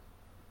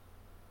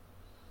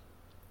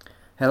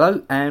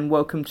Hello and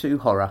welcome to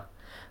Horror.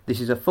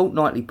 This is a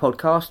fortnightly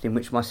podcast in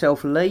which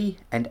myself, Lee,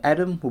 and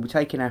Adam will be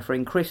taking our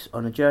friend Chris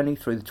on a journey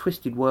through the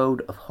twisted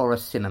world of horror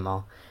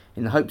cinema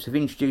in the hopes of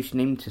introducing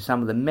him to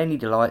some of the many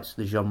delights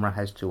the genre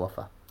has to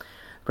offer. The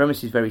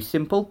premise is very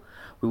simple.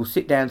 We will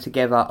sit down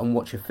together and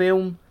watch a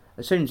film.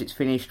 As soon as it's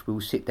finished, we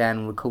will sit down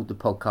and record the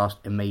podcast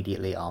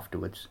immediately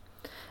afterwards.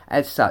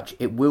 As such,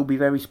 it will be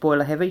very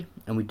spoiler heavy,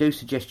 and we do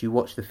suggest you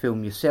watch the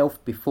film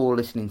yourself before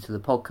listening to the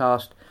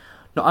podcast,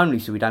 not only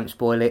so we don't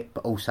spoil it,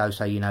 but also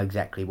so you know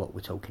exactly what we're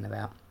talking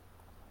about.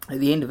 At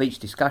the end of each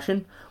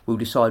discussion, we'll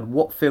decide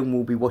what film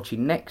we'll be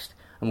watching next,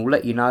 and we'll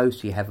let you know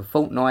so you have a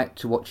fortnight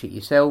to watch it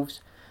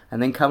yourselves,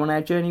 and then come on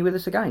our journey with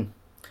us again.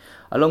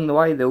 Along the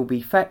way, there will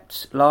be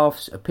facts,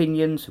 laughs,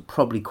 opinions,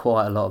 probably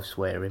quite a lot of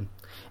swearing.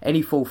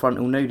 Any full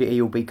frontal nudity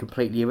will be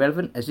completely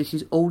irrelevant, as this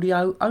is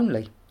audio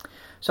only.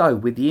 So,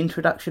 with the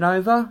introduction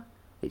over,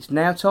 it's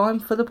now time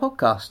for the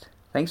podcast.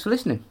 Thanks for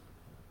listening.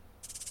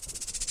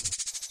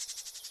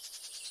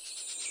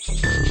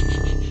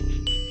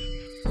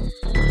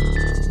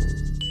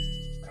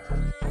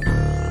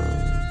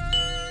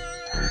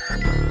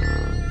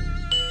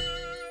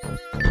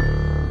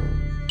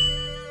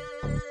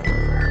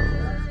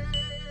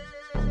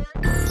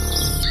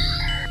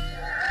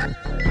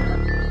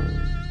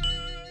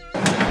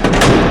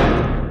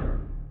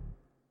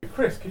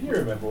 Chris, can you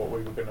remember what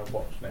we were going to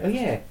watch next? Oh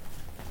yeah.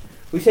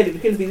 We said it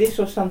was going to be this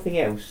or something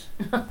else.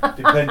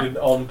 Dependent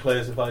on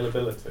Claire's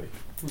availability.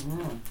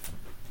 Mm-hmm.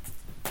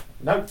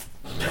 No.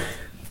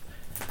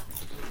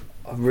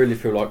 I really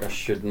feel like I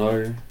should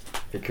know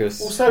because...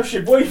 Well, so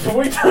should we, but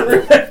we don't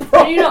remember.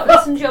 Can you not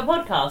listen to your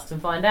podcast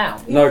and find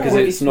out? No, because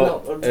Well, it's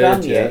not done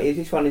aired yet. yet.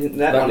 This one isn't.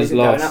 That That one was isn't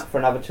going last. up for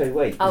another 2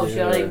 weeks. Oh, so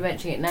you're not Yeah. even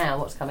mentioning it now,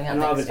 what's coming up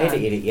And I next haven't time?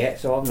 edited it yet,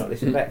 so I've not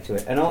listened back to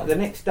it. And the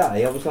next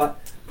day, I was like,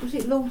 was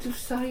it Lords of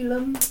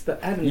Salem? But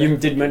Adam You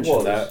it did mention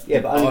was. that.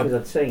 Yeah, but only I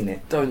because I'd seen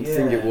it. don't Yeah.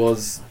 think it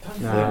was. I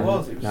don't No. think it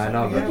was. It was No, something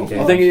nobody else. did.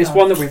 I think it's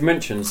one that we've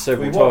mentioned We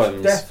several watched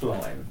times.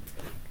 Deathline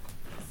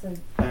So,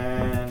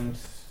 and...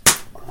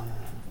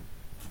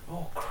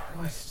 Oh,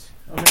 Christ.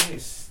 I mean,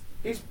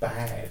 it's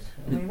bad.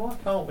 I mean, why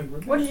can't we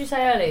remember? what did you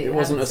say earlier? It You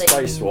wasn't hadn't a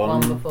space seen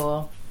one.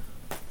 before.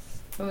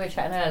 When we were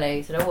chatting earlier,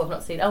 you said, oh, I've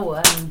not seen...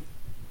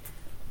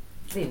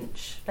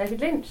 Lynch. David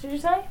Lynch, did you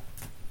say?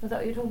 Was that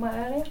what you were talking about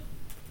earlier?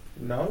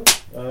 No.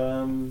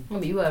 Oh,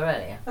 but you were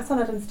earlier. That's on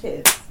Adam's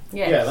Tears.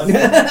 Yes.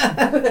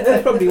 Yeah,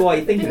 That's probably why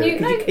you think of Didn't it, you,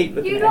 because you keep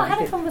looking you at not it.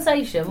 had a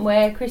conversation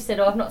where Chris said,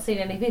 oh, I've not seen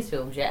any of his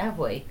films yet, have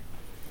we?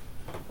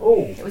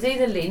 Oh, It was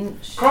either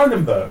Lynch...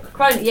 Cronenberg.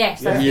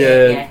 Yes, that's Yeah.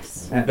 it,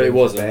 yes. That But it rings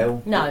a wasn't.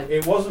 bell. No.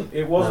 It wasn't No,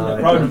 a it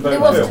Cronenberg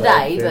It was film.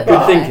 today, Yeah. but... Good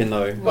But- thinking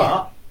though.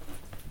 But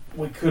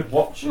we could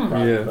watch a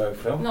Cronenberg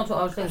film. Not what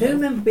I was I thinking. do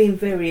remember being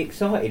very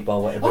excited by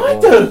whatever I it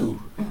was.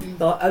 do!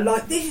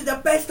 Like, this is the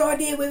best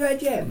idea we've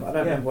had yet. I don't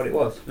remember what it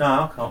was. No,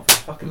 I can't for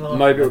fucking life.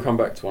 Maybe it'll come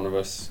back to one of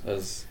us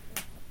as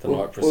the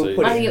night proceeds.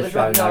 put I think in it the was show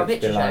Rocky Horror notes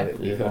Picture below, Show. it'll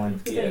be Yeah. fine.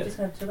 Because Yeah. you just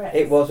went to Rex.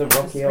 It wasn't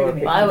Rocky Just Horror really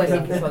Picture I always Show.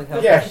 think it's Rocky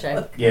Horror Yeah. Picture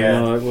Show. Yeah.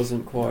 No, it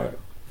wasn't quite.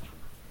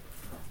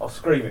 I'll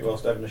scream it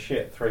whilst having a shit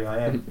at 3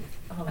 a.m.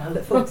 Oh, I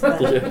look forward to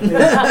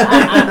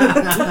that.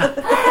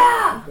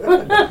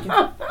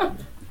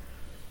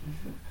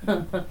 Do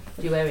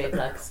you wear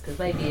earplugs? Because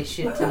maybe you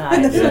should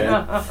tonight.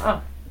 Yeah.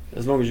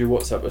 As long as you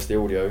WhatsApp us the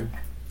audio,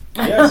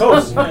 Yeah, of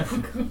course. Yeah.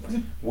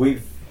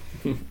 With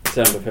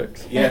sound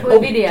effects. yeah,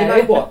 With video. Do you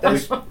know what?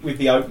 That's with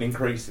the opening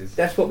creases.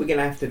 That's what we're going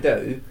to have to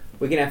do.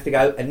 We're going to have to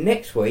go, and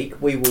next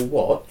week we will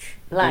watch.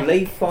 Blank. We'll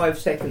leave 5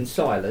 seconds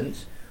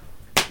silence.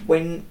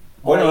 When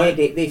When I I-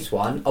 edit this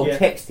one, I'll Yeah.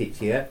 text it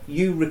to you.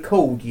 You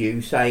record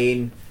you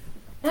saying,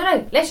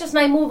 No, let's just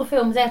name all the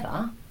films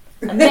ever.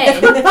 And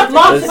then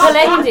multiple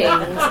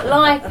endings.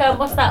 Like,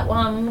 what's that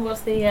one?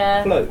 What's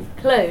the... Clue.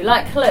 Clue.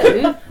 Like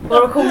Clue.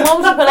 We'll record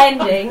multiple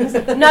endings.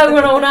 No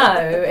one will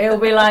know. It'll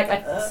be like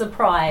a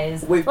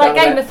surprise. We've Like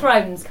done Game that- of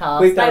Thrones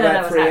cast. We've They done don't know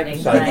about what's 3 happening.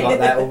 episodes today. like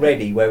that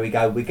already, where we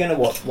go, we're going to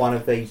watch one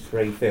of these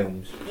 3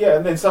 films. Yeah,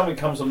 and then something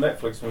comes on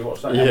Netflix and we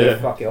watch that. Yeah. And we'll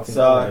fuck it off in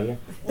So- the way,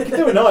 We can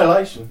do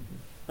Annihilation.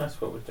 That's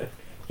what we'd do.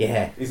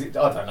 yeah. Is it?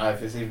 I don't know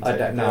if it's even. I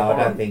don't know.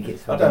 I don't think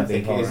it's. I don't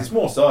think it is. It's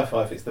more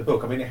sci-fi if it's the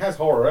book. I mean, it has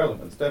horror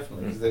elements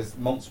definitely because there's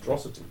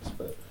monstrosities,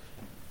 but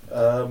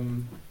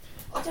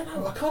I don't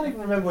know. I can't even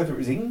remember whether it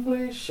was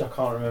English. I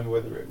can't remember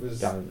whether it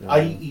was Don't know.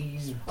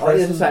 80s.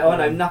 As I say, I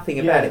know nothing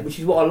about Yeah. it, which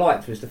is what I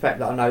liked, was the fact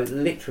that I know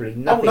literally Oh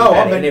nothing no! about I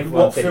it. and meant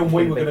everyone what said film it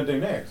we should were be- going to do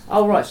next.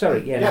 Oh right,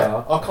 sorry. Yeah,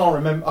 no, I can't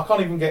remember. I can't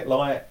even get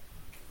like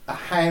a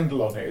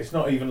handle on it. It's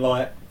not even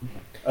like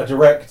a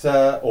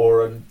director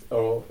or an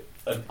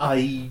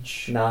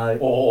age no,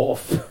 or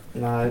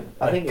no.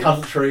 I think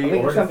country I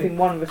think or it's something anything.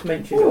 one of us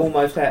mentioned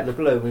almost out of the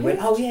blue. We went,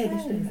 oh yeah,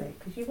 this is it.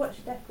 Because you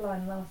watched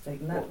Deathline last week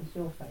and that was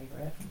your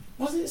favourite.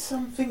 Was it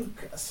something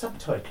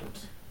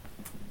subtitled?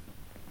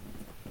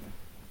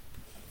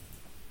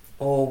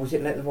 Or was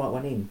it Let the Right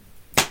One In?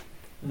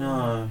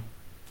 No.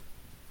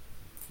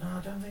 No, I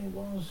don't think it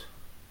was.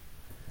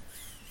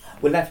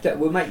 We'll have to.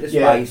 We'll make the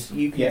Yeah. space.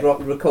 You can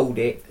record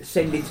it,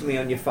 send it to me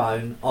on your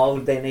phone. I'll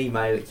then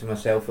email it to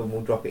myself, and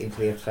we'll drop it into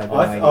the episode. when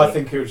I I edit.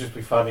 think it would just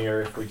be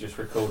funnier if we just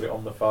record it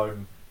on the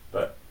phone,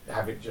 but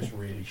have it just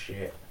really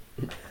shit.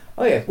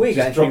 Oh yeah, we're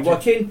Just going to be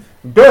dropped watching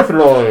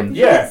Deathline.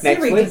 Yeah.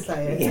 Next Siri week. to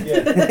say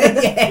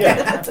it.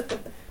 Yeah.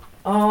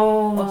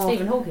 Oh, Or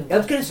Stephen Hawking. I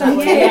was going to That say,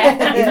 one.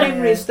 yeah. In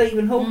memory of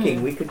Stephen Hawking,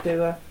 Mm. we could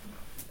do a.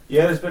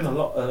 Yeah, there's been a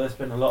lot. There's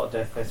been a lot of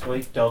death this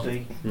week.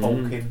 Doddy,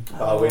 Hawking,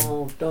 Bowen,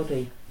 Oh,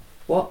 Doddy.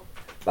 What?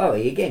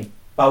 Bowie again?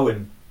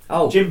 Bowen,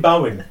 Oh, Jim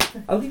Bowen.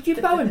 oh, did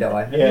Jim Bowen die?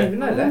 I Yeah. didn't even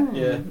know that. Mm.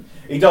 Yeah,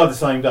 he died the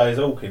same day as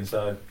Hawking.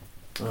 So,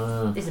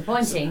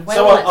 Disappointing.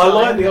 so I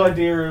like the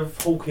idea of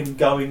Hawking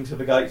going to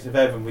the gates of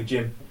heaven with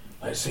Jim.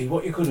 Let's see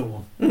what you could have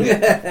won.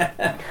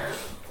 I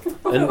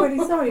felt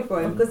really sorry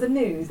for him because the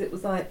news, it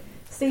was like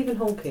Stephen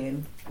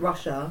Hawking,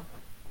 Russia,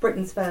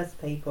 Britain's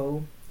first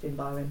people, Jim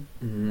Bowen.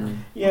 Mm.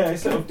 Yeah, it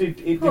sort of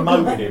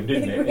demoted him,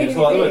 didn't it? It's really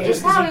like, look, did.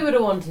 just How he because would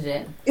have wanted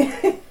it.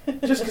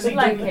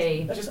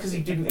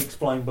 he didn't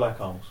explain black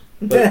holes.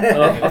 But,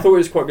 I thought it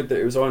was quite good that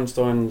it was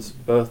Einstein's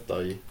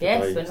birthday. the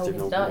Yes, day when Stephen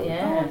Hawking started, Hawking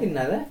Oh, I yeah. didn't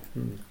know that.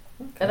 Mm.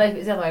 Although if it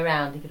was the other way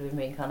around, he could have been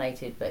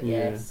reincarnated, but yeah,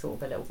 Yeah. it's sort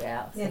of a little bit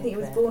out. Yeah, I think he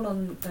was born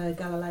on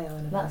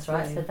Galileo. That's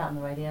right, I said that on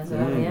the radio as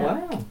well, Mm. yeah.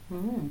 Wow.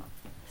 Mm.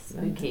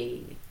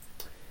 Spooky.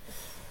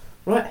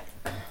 Right.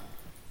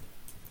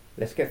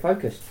 Let's get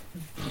focused.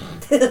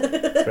 For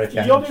a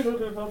change.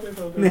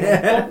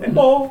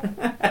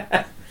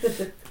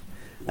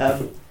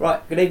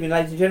 Right, good evening,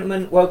 ladies and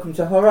gentlemen. Welcome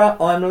to Horror.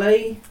 I'm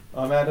Lee.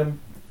 I'm Adam.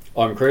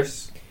 I'm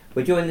Chris.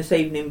 We're joined this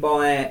evening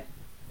by.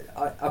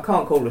 I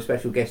can't call her a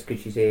special guest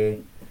because she's here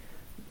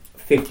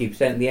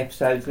 50% of the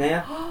episodes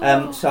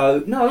now.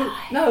 So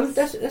no,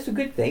 that's a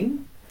good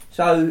thing.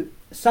 So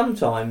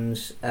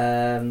sometimes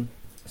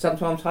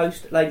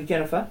host Lady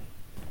Jennifer.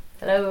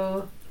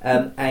 Hello.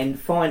 And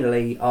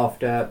finally,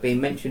 after being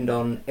mentioned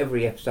on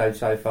every episode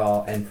so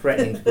far and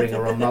threatening to bring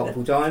her on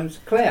multiple times,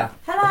 Claire.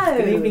 Hello.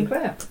 Good evening,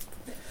 Claire.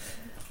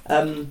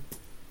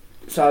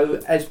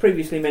 So, as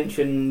previously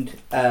mentioned,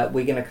 we're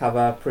going to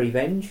cover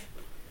Prevenge.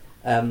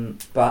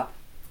 But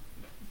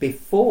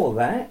before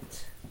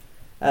that,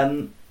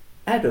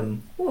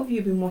 Adam, what have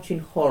you been watching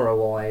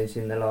horror-wise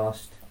in the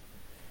last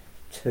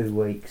 2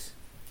 weeks?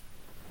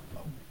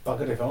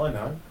 Buggered if I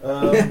know.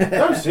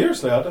 No,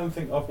 seriously, I don't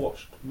think I've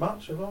watched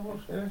much. Have I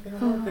watched anything?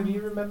 Can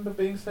you remember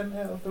being sent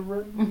out of the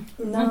room?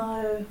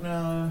 No.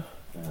 No.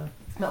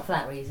 Not for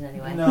that reason,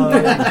 anyway. No.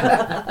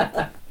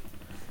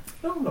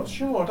 No, I'm not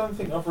sure. I don't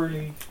think I've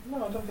really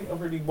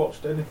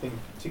watched anything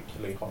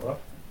particularly horror.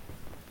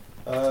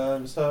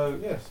 So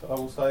yes, I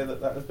will say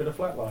that has been a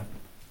flatline.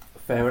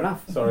 Fair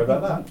enough. Sorry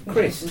about that.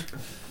 Chris?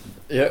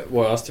 Yeah,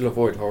 well, I still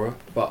avoid horror,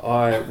 but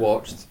I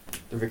watched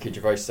the Ricky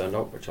Gervais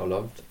stand-up, which I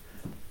loved,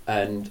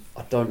 and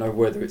I don't know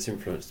whether it's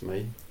influenced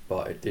me,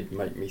 but it did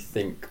make me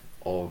think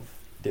of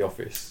The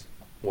Office,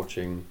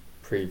 watching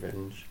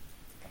Prevenge,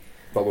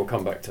 but we'll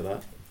come back to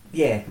that.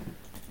 Yeah.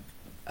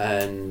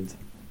 And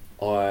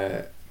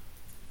I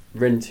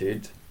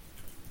rented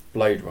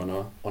Blade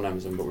Runner on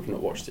Amazon, but we've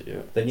not watched it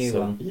yet. The new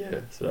one?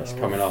 Yeah, so that's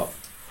coming up.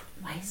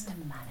 Waste of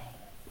money.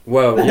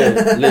 Well,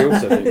 yeah, Lee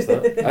also thinks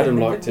that. Adam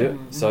liked it,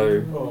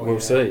 so Oh, we'll yeah.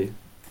 see.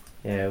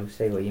 Yeah, we'll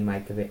see what you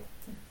make of it.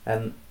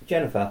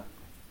 Jennifer,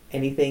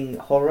 anything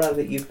horror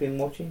that you've been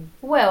watching?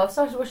 Well, I've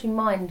started watching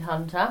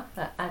Mindhunter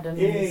at Adam's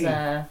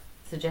Yay.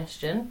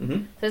 suggestion. Mm-hmm.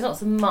 So there's not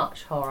so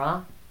much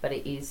horror, but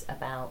it is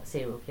about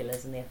serial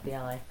killers and the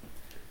FBI.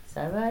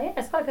 So yeah,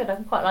 it's quite good.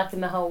 I'm quite liking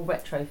the whole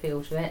retro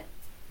feel to it.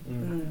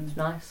 It's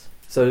nice.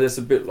 So there's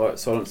a bit like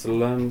Silence of the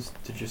Lambs,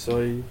 did you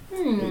say?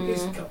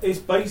 It's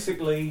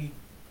basically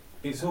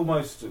it's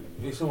almost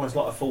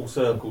like a full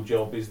circle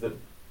job. Is that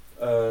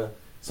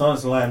Silence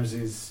of the Lambs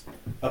is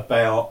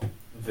about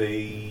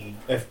the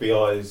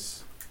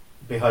FBI's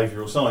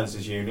behavioural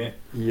sciences unit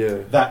Yeah.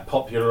 that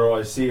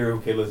popularised serial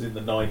killers in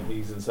the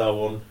 90s and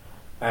so on,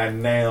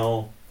 and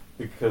now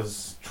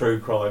because true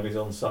crime is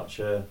on such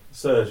a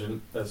sort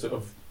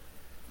of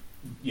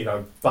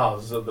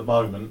buzz at the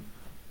moment.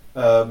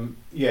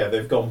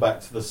 They've gone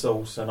back to the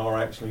source and are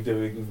actually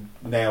doing.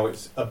 Now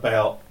it's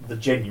about the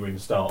genuine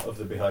start of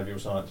the behavioural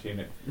science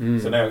unit.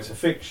 Mm. So now it's a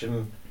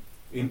fiction,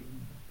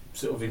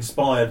 sort of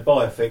inspired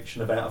by a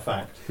fiction about a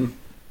fact,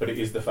 but it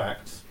is the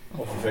facts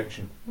of the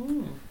fiction,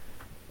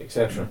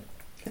 etc.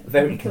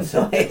 Very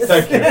concise.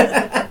 Thank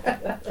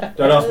you.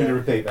 Don't ask me to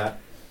repeat that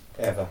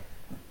ever.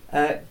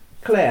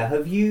 Claire,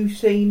 have you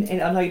seen...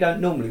 I know you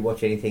don't normally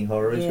watch anything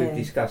horror, as we've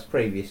discussed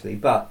previously,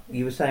 but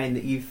you were saying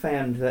that you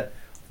found that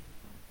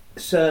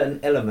certain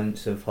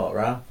elements of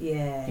horror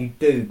you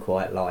do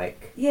quite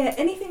like. Yeah,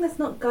 anything that's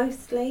not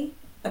ghostly.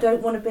 I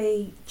don't want to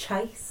be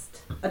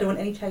chased. I don't want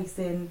any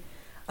chasing.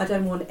 I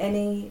don't want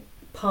any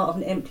part of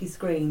an empty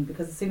screen,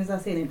 because as soon as I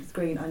see an empty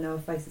screen, I know a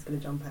face is going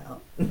to jump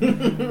out.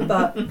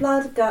 But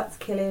blood, guts,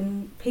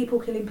 killing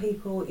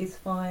people is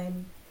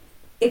fine.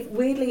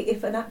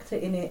 If an actor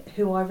in it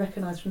who I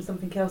recognise from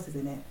something else is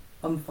in it,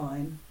 I'm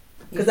fine.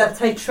 Because that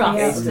takes me out.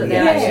 trust that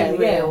they're actually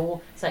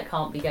real, so it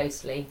can't be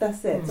ghostly.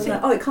 That's it. So Mm.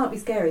 I'm like, it can't be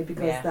scary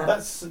because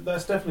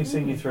That's definitely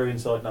seen you through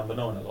Inside Number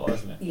 9 a lot,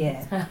 hasn't it?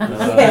 Yeah.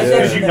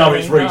 Because you know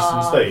it's Reese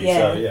and Steve, Yeah.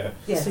 so yeah.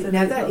 Yeah, See, so now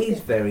there's that lots is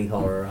of- very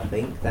horror, I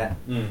think, that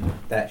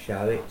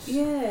show. It's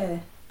Yeah.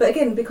 But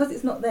again, because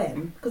it's not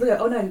them, because I go,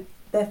 oh no,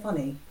 they're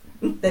funny.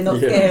 They're not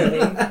Yeah.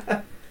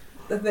 scary.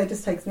 That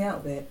just takes me out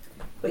of it.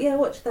 But yeah,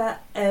 watch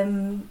that.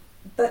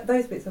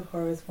 Those bits of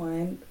horror is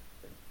fine.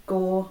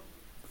 Gore,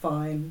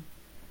 fine.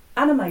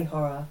 Anime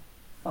horror,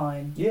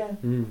 fine. Yeah.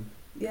 Mm.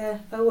 Yeah,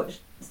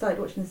 started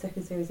watching the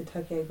second series of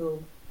Tokyo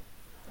Ghoul.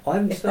 I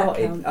haven't If that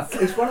started. counts.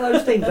 It's one of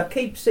those things I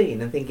keep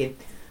seeing and thinking,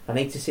 I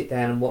need to sit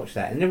down and watch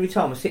that. And every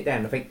time I sit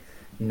down, I think,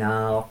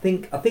 no,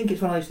 I think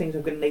it's one of those things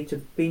I'm going to need to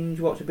binge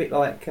watch, a bit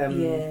like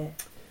Yeah.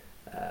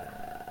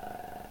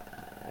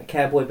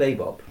 Cowboy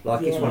Bebop.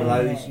 Like it's one of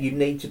Yeah. those you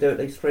need to do at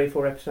least 3 or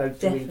 4 episodes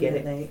to really get it.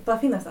 Definitely. But I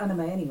think that's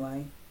anime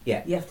anyway.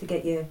 Yeah. You have to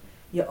get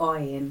your eye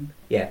in.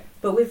 Yeah.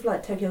 But with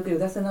like Tokyo Ghoul,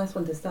 that's a nice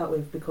one to start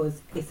with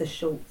because it's a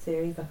short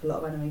series, like a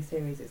lot of anime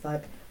series. It's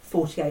like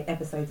 48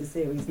 episodes a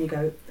series, and you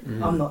go,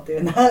 I'm not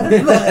doing that.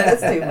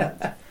 That's too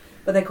much.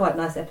 But they're quite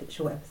nice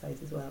short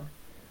episodes as well.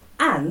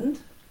 And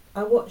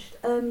I watched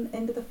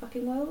End of the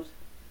Fucking World.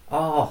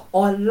 Oh,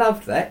 I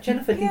loved that.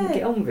 Jennifer didn't Yeah.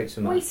 get on with it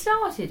so much. We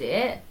started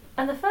it,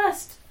 and the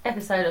first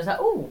episode I was like,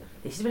 oh,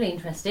 this is really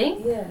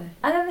interesting. Yeah.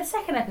 And then the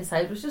second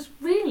episode was just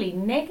really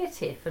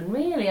negative, and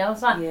really, I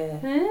was like, Yeah.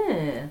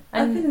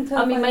 And couldn't tell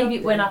I if mean, I maybe loved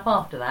it went it. up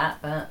after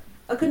that, but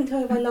I couldn't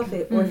tell if I loved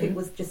it or if it Mm.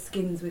 was just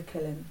skins with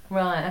killing.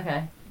 right,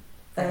 okay.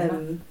 Fair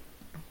enough.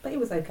 But it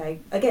was okay.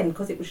 Again,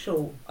 because it was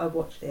short, I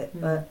watched it.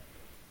 Mm. But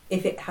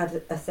if it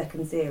had a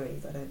second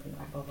series, I don't think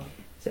I'd bother.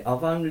 So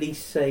I've only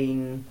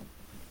seen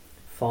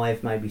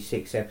 5, maybe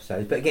 6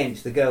 episodes. But again,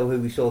 it's the girl who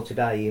we saw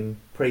today in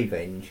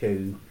Prevenge,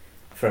 who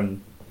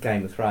from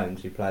Game of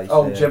Thrones, who plays.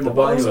 Gemma the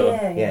Bailey. boss.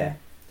 yeah. Yeah.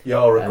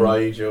 Yara Um,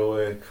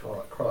 Greyjoy.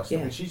 Christ, I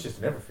yeah. mean, she's just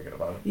in everything at the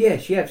moment. Yeah,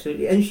 she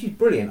absolutely, and she's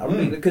brilliant. I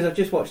really, Mm. because I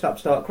just watched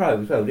Upstart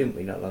Crow as well, didn't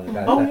we? Not long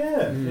ago. Oh So-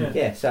 yeah, Mm. yeah.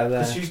 yeah. So.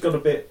 'Cause she's got a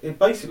bit.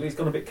 It's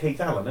got a bit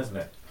Keith Allen, isn't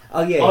it?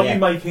 Oh yeah. Are yeah. you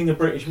making a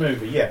British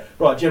movie? Yeah.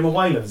 Right, Gemma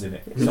Whalen's in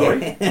it. Sorry.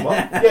 Yeah.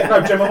 What? Yeah,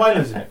 no, Gemma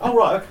Whalen's in it. Oh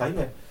right, okay,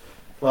 yeah.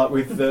 Like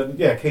with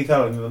Keith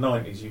Allen in the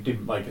 90s, you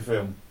didn't make a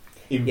film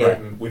in Yeah.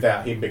 Britain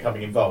without him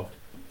becoming involved.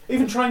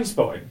 Even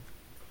Trainspotting.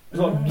 It's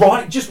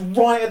like just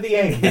right at the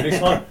end, and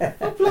it's like,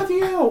 oh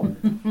bloody hell.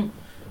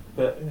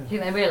 But Do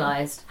you think they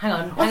realised? Hang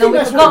on, think we've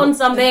that's forgotten what-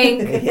 something.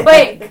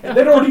 Quick!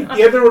 they'd already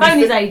Phone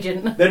his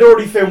agent. They'd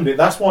already filmed it.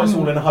 That's why it's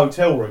all in a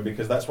hotel room,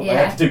 because that's what they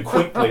Yeah. had to do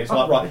quickly. It's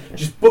like, right,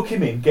 just book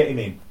him in, get him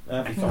in.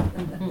 That'd be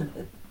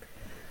fine.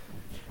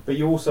 But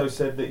you also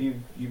said that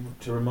you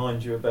to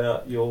remind you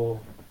about your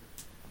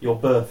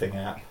birthing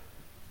app.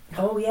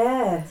 Oh,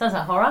 yeah. Sounds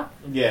like horror.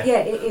 Yeah. Yeah,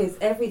 it is.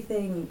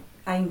 Everything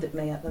aimed at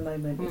me at the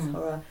moment is Mm.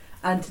 horror.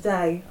 And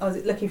today, I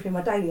was looking through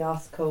my daily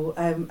article,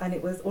 and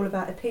it was all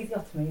about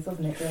episiotomies,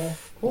 wasn't it? Yeah.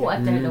 Oh, I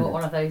don't know Mm. what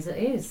one of those it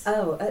is.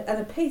 Oh,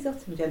 an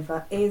episiotomy,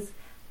 Jennifer, is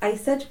a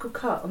surgical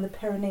cut on the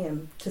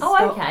perineum to Oh,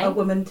 stop okay. a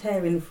woman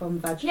tearing from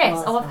vaginal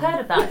Yes, oh, I've arsehole. heard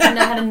of that. I didn't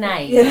know it had a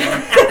name.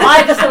 Yeah.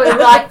 I just thought it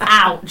was like,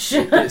 ouch.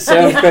 It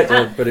sounds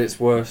better, but it's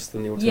worse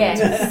than the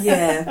alternative. Yes.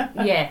 Yeah.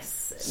 Yes.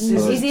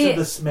 Scissors Is to it?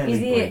 the smelly Is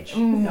it?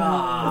 bridge.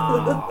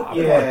 Ah,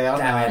 Yeah, I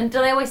damn it. And do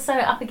they always sew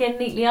it up again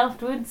neatly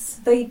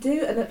afterwards? They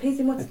do an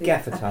episiotomy. A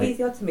gaffer tape.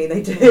 Episiotomy,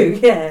 they do,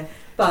 yeah.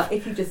 But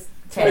if you just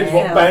Depends tear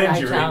what it out, band no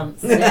you're in.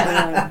 chance.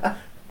 yeah.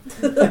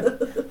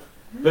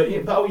 But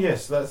oh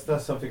yes,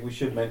 that's something we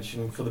should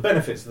mention for the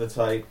benefits of the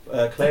tape.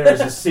 Claire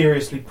is a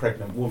seriously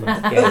pregnant woman.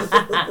 Yes.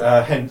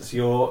 Hence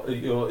your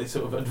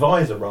sort of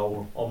advisor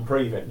role on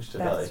Prevenge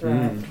today. That's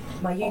right. Mm.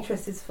 My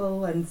uterus is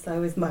full, and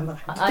so is my mind.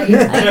 Are you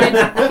going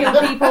to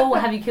kill people?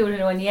 Have you killed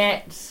anyone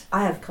yet?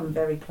 I have come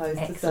very close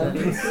Excellent.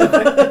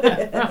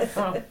 to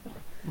some.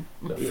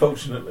 But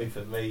fortunately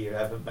for me, you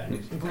haven't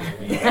managed to kill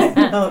me.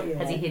 Oh, yeah.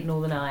 Has he hidden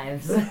all the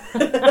knives?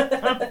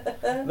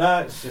 No,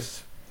 it's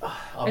just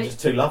I'm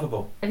just too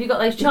lovable. Have you got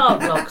those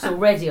child locks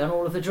already on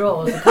all of the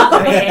drawers? Cut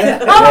them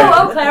in.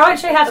 Oh, Claire, I won't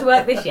show you how to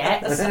work this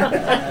yet.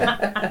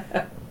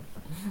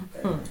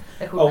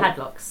 They're called Oh.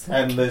 padlocks.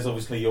 And there's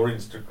obviously your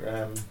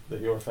Instagram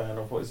that you're a fan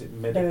of. What is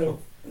it? There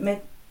is.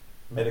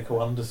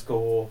 Medical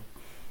underscore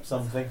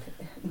something.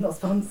 Not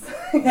spons.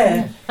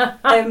 Yeah.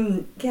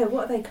 Yeah,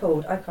 what are they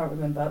called? I can't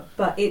remember.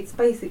 But it's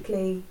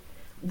basically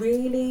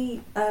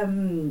really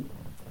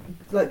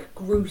like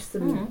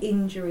gruesome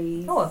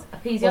injuries. Oh,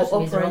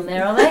 episiotomies are on operas.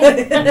 there, are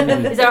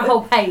they? Is there a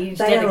whole page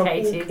They are a walk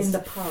dedicated? in the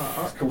It's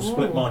park. called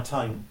Split My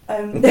Taint.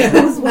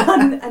 There was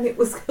one, and it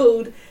was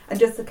called, and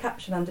just the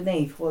caption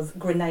underneath was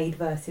 "Grenade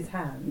versus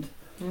Hand."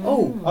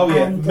 Oh. Oh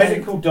yeah, And,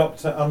 medical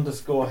doctor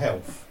underscore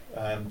health.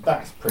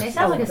 That's pretty. It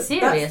sounds like a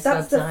serious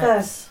That's the website.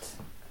 first.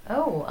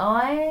 Oh,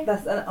 I.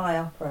 That's an eye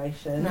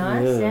operation.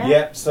 Nice, Yeah. yeah.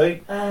 Yep.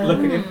 See, look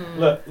at him.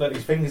 Mm. Look,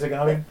 his fingers are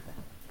going.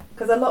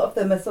 Because a lot of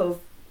them are sort of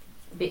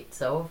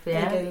Bits of,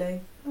 yeah.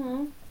 giggly.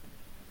 Mm.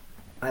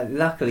 I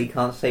luckily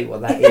can't see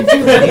what that is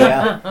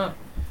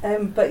from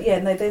here. But yeah,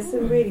 no, there's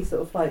some really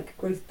sort of like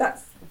gruesome.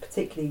 That's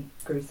particularly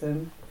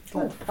gruesome.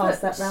 Like pass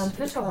that round to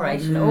the Foot class.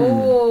 operation. Mm.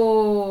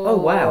 Oh. Oh,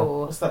 wow.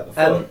 What's that? The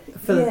foot?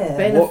 For the Yeah.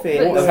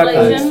 benefit What of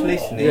explosion? those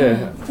listening,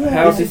 Yeah. Yeah.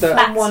 How did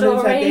that? someone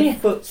who's had Backstory. their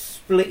foot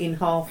split in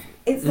half,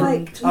 It's from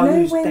like you know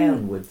toes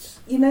downwards.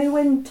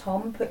 when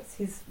Tom puts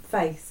his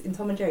face in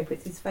Tom and Jerry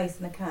puts his face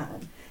in a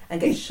can,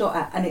 and gets shot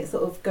at, and it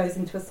sort of goes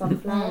into a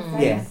sunflower Mm.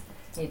 face. Yeah.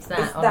 It's that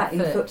It's on that foot.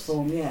 in foot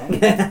form,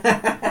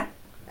 yeah.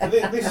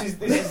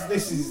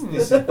 This is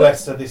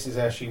bless her. This is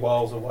how she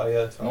whiles away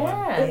her time.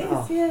 Yeah. It is,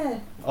 Oh. yeah.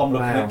 I'm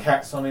looking Wow. at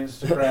cats on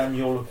Instagram.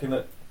 You're looking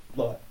at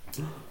like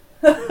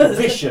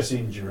vicious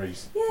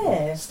injuries,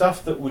 Yeah.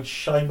 stuff that would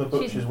shame a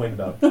butcher's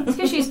window. It's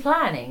because she's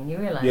planning, you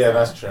realise Yeah, that?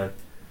 that's true.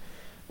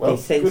 Well,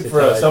 Desensitized, good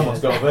for her. Someone's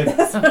got to be.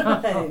 That's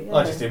right. Yeah.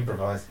 I just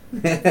improvise.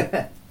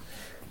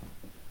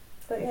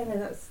 But yeah,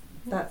 no,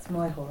 that's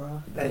my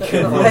horror. That's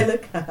Okay. what I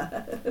look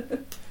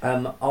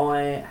at.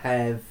 I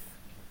have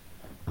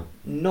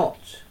not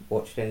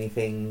watched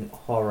anything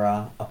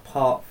horror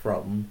apart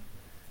from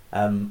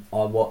I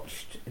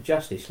watched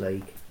Justice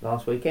League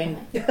last weekend,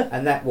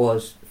 and that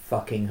was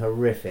fucking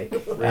horrific.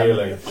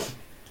 Really.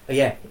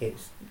 Yeah,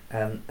 it's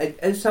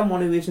as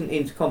someone who isn't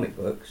into comic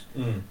books,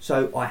 Mm.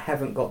 so I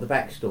haven't got the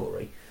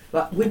backstory.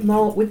 Like with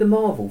the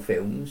Marvel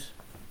films,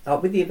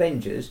 with the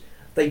Avengers,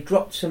 they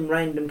dropped some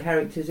random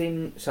characters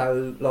in.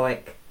 So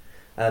like,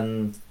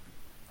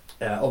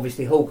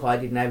 obviously Hawkeye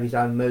didn't have his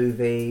own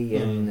movie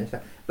and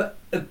stuff, but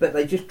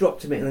they just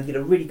dropped him in and they did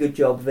a really good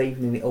job of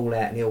evening it all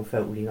out, and it all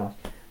felt really nice.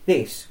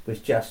 This was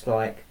just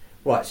like,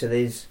 right, so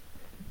there's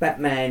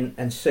Batman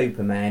and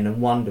Superman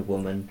and Wonder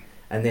Woman,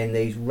 and then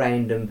these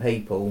random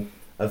people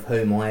of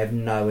whom I have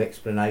no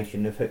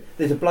explanation of who.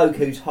 There's a bloke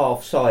who's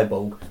half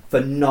cyborg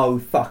for no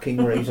fucking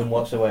reason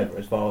whatsoever,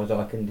 as far as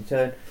I can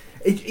discern.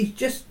 It's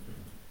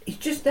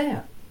just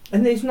there,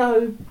 and there's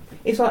no.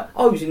 It's like,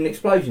 oh, he was in an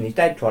explosion. His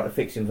dad tried to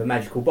fix him with a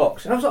magical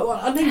box, and I was like, well,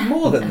 I need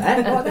more than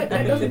that. Like,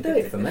 that doesn't do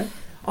it for me.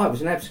 I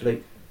was an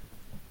absolute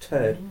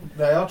turd.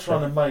 They are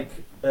trying to make.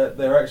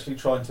 They're actually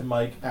trying to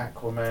make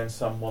Aquaman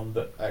someone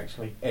that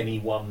actually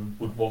anyone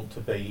would want to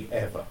be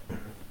ever,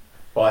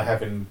 by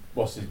having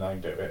what's his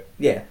name do it.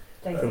 Yeah.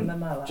 Jason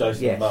Momoa.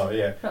 Jason Yes. Momoa,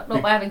 yeah.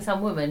 Not by having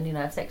some woman,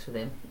 have sex with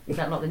him. Is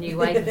that not the new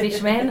way for fish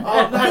men?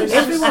 Oh, no, it's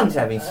just- Everyone's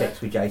having sex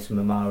with Jason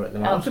Momoa at the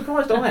moment. I'm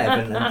surprised I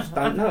haven't and just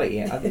don't know it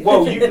yet. I think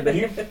Well, it's you, a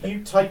bit- you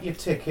take your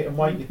ticket and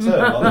wait your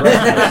turn. Like the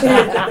rest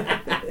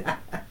of us.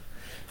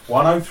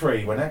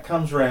 103, when that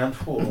comes round,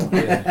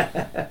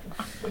 yeah.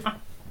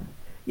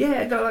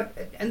 Yeah, no,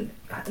 like, and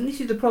this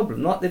is the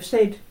problem. Like they've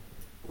said,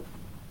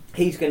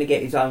 he's going to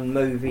get his own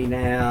movie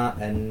now,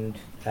 and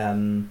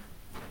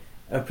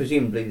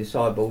presumably the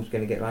Cyborg's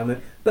going to get their own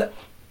movie. But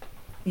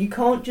you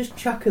can't just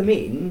chuck them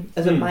in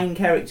as a main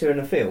character in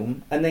a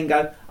film and then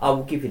go, "I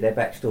will give you their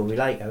backstory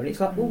later." And it's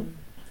like, well,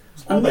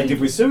 What they did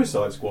with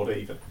Suicide Squad,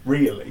 even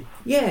really.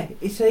 yeah,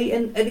 you see,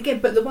 and again,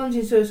 but the ones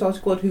in Suicide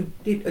Squad who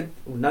did,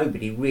 well,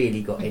 nobody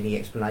really got any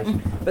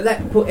explanation. But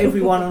that put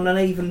everyone on an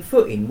even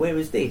footing.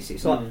 Whereas this,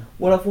 it's like,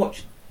 well, I've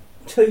watched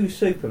 2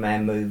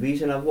 Superman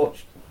movies and I've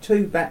watched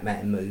 2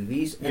 Batman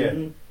movies,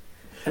 and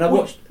I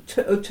watched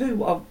two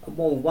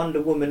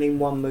Wonder Woman in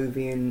one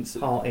movie and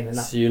part in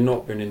another. So you've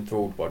not been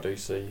enthralled by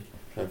DC,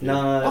 have you?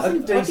 No, I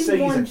think I DC's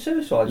didn't mind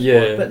Suicide Squad,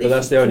 Yeah, but but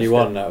that's the only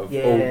one out of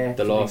Yeah, all to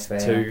the be last fair.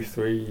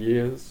 2-3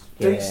 years.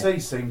 Yeah. DC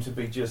seem to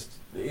be just.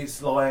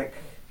 It's like.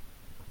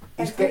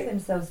 They It's take getting.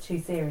 themselves too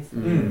seriously,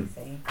 Mm.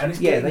 see. And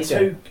it's Yeah, getting they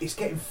too. It's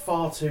getting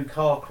far too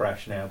car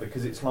crash now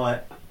because it's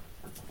like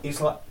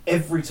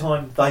every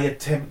time they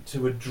attempt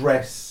to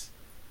address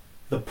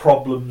the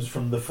problems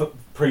from the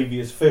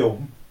previous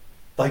film,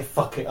 they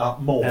fuck it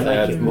up more. And They make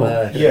add it more.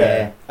 worse.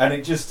 Yeah, and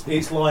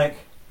it's like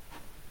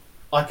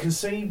I can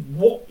see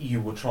what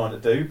you were trying to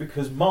do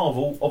because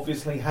Marvel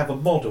obviously have a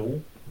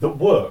model that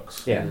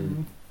works, Yeah.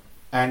 Mm.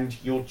 and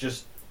you're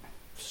just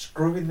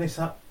screwing this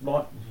up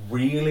like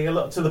really a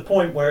lot to the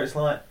point where it's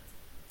like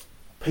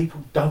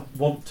people don't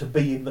want to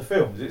be in the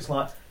films. It's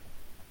like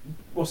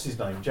what's his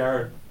name,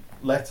 Jared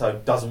Leto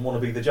doesn't want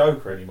to be the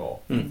Joker anymore,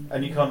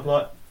 and you kind of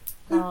like.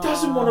 Who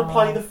doesn't want to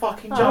play the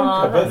fucking Joker?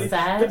 Aw, but, that's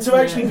sad, but to isn't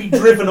actually it? be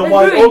driven They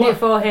away. ruined it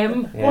for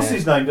him. Yeah. What's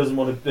his name doesn't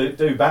want to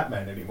do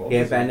Batman anymore.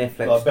 Yeah, does he? Ben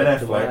Affleck Like Ben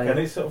stepped Affleck, away. and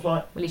it's sort of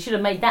like, Well, he should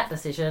have made that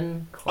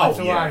decision quite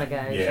a while ago.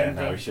 yeah, shouldn't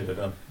no, he? he should have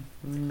done.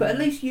 But at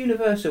least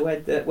Universal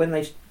had when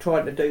they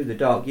tried to do the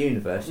Dark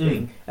Universe Mm.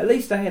 thing, at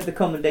least they had the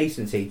common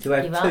decency to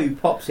have Give up. 2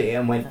 pops here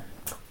and went,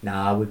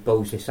 nah, we've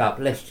balls this up,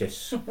 let's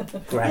just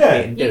grab Yeah.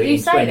 it and do You, it you in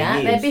say 20 that,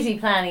 years. they're busy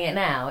planning it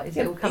now.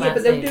 It'll come out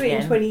but they'll soon do it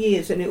again. in 20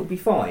 years and it'll be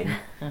fine.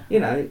 You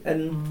know,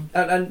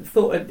 and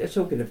thought,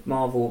 talking of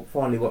Marvel,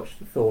 finally watched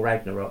Thor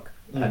Ragnarok,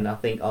 Mm. and I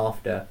think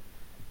after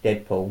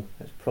Deadpool,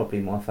 that's probably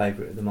my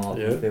favourite of the Marvel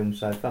Yeah. films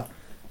so far.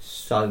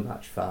 So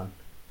much fun.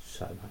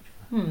 So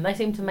much fun. They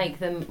seem to make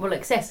them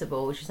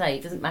accessible, which you say.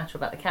 It doesn't matter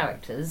about the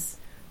characters.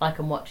 I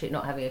can watch it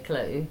not having a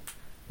clue,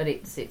 but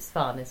it's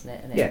fun, isn't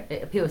it? And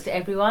it appeals to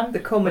everyone. The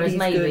comedy's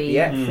Whereas good, maybe the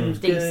action's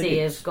good. DC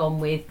it's- have gone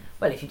with,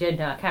 well, if you don't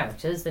know our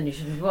characters, then you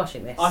shouldn't be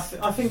watching this.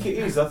 I think it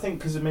is. I think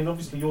because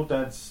obviously your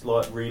dad's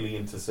like really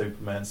into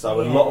Superman,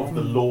 so a lot of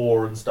the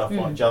lore and stuff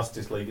like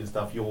Justice League and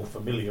stuff you're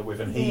familiar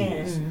with, and he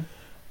is.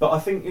 But I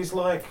think it's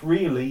like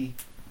really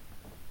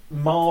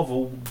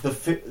Marvel,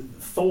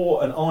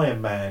 Thor and Iron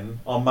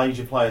Man are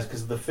major players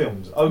because of the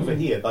films. Over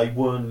here, they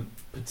weren't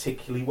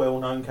particularly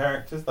well-known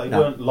characters. They No.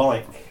 weren't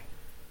like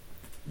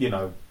you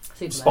know,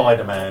 Superman.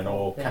 Spider-Man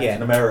or Yeah.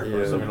 Captain America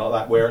or Yeah. something like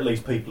that, where at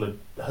least people had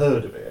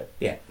heard of it.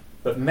 Yeah.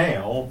 But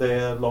now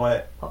they're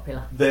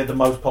Popular. they're the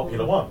most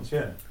popular ones,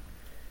 yeah.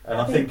 And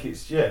I think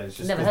it's just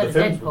Never 'cause heard of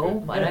the films were Deadpool,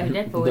 good. but I know who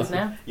Deadpool is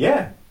now.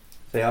 Yeah.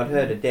 See, I'd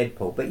heard of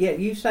Deadpool, but yeah,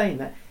 you saying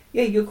that,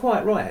 yeah, you're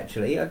quite right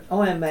actually.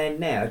 Iron Man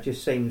now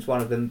just seems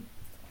one of the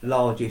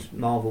largest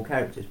Marvel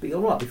characters, but you're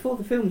right. Before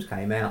the films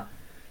came out,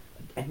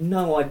 I had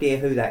no idea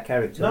who that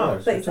character No.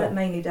 was. But is at that all.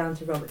 mainly down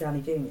to Robert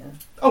Downey Jr.?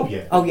 Oh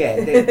yeah. Oh yeah,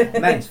 the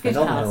man's Good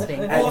phenomenal.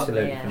 casting.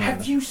 Absolutely Yeah. phenomenal.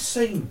 Have you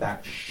seen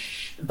that?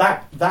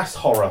 That's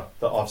horror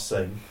that I've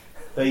seen.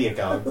 There you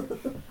go.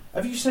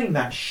 Have you seen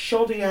that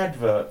shoddy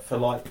advert for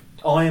like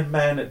Iron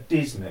Man at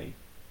Disney,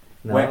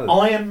 No. where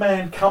Iron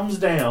Man comes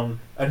down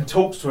and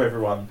talks to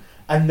everyone,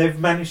 and they've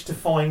managed to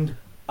find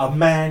a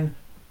man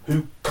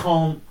who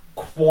can't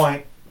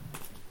quite,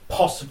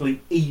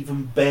 possibly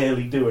even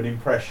barely do an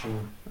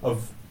impression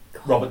of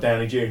Robert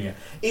Downey Jr.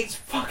 It's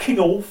fucking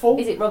awful.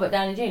 Is it Robert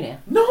Downey Jr.?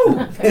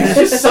 No, it's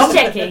just some.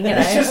 Checking, you know.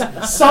 It's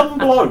just some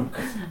bloke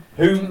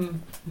who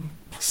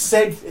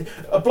said,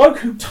 a bloke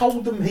who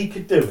told them he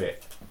could do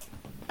it,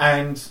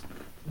 and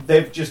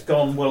they've just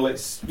gone, well,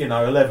 it's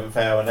 11th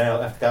hour now,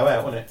 it'll have to go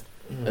out, won't it?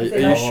 Are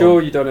you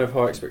sure you don't have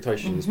high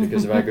expectations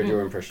because of how good your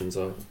impressions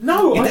are?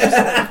 No,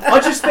 I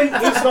just think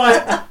it's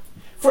like,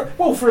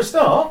 for a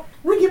start,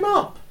 ring him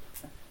up.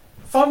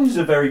 Phones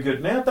are very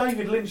good now.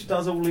 David Lynch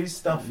does all his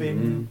stuff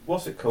in,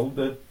 what's it called,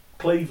 the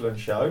Cleveland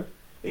show.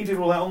 He did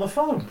all that on the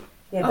phone.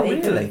 Yeah, Oh, but he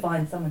really? couldn't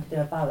find someone to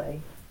do a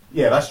Bowie.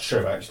 Yeah, that's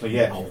true, actually,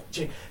 yeah. Oh,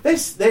 gee.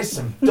 There's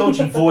some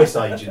dodgy voice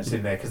agents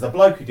in there, because the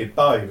bloke who did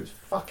Bowie was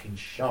fucking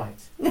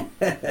shite.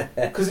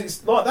 Because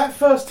it's like, that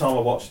first time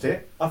I watched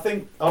it, I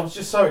think I was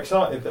just so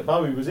excited that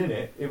Bowie was in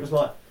it, it was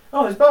like,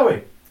 oh, it's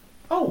Bowie.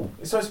 Oh,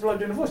 so it's a bloke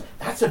doing a voice.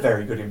 That's a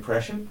very good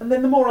impression. And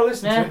then the more I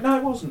listened to it, no,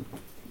 it wasn't.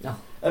 No.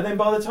 And then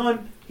by the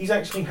time he's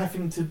actually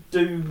having to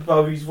do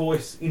Bowie's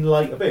voice in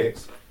later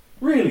bits,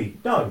 really,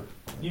 no,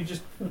 you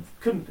just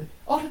couldn't.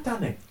 I'd have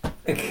done it.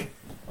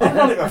 I'd have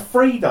done it for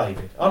free,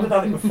 David. I'd have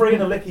done it for free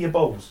and a lick of your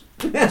balls.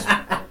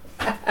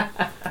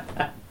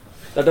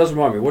 That does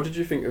remind me, what did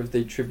you think of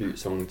the tribute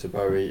song to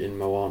Bowie in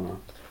Moana?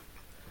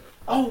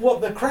 Oh, what,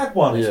 the crab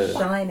one? Yeah.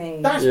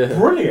 Shiny. That's Yeah.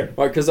 brilliant.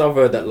 Right, because I've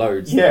heard that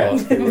loads Yeah. the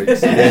last few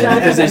weeks.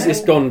 Because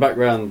it's gone back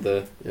round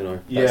the,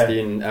 that's Yeah. the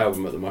in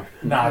album at the moment.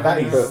 No,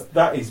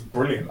 that is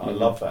brilliant. I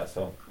love that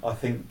song. I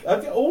think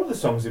all the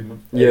songs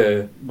in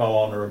Yeah.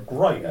 Moana are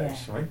great, Yeah.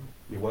 actually.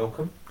 You're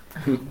welcome.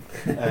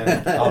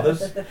 And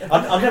others.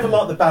 I never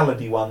like the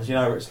ballady ones,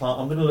 where it's like,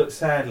 I'm going to look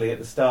sadly at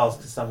the stars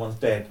because someone's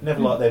dead.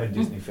 Never like them in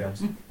Disney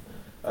films.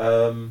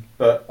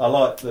 But I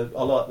like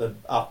the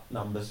up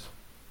numbers.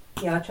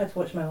 Yeah, I tried to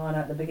watch Moana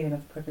at the beginning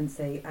of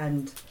pregnancy,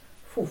 and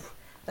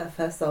that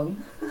first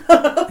song,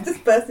 I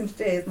just burst into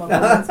tears. My mum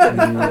was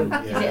going,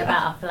 Is it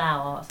about a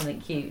flower or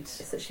something cute?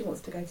 It's that she wants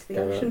to go to the Yeah,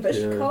 ocean, but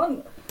she yeah.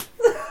 can't.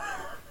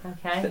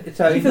 Okay.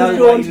 So She in feels no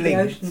drawn way to the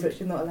linked. ocean, but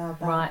she's not allowed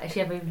that. Right, has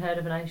she ever even heard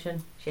of an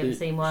ocean? She ever She-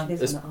 seen She one?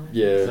 lives on the island.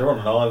 Yeah. They're on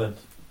an island.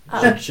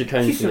 Oh. She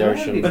came She's to the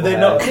surrounded ocean. But they're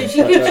not- So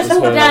she could That just was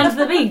walk her- down to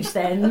the beach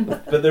then?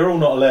 But they're all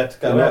not allowed to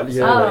go They're not- out.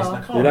 yeah. I Oh.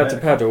 can't You're allowed to imagine.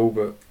 paddle,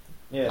 but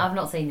Yeah. I've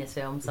not seen this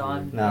film, so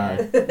I'm... No.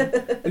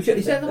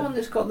 Is that the one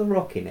that's got The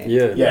Rock in it?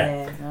 yeah.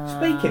 Yeah.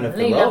 Speaking of The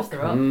Lee Rock. loves The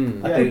Rock.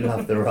 Mm. I do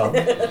love The Rock.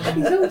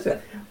 He's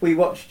also, we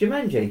watched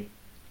Jumanji,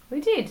 We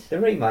did. the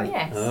remake.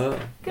 Yes.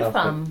 Good Loved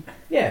fun.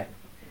 Yeah.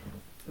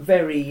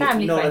 Very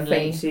Family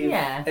non-offensive, friendly.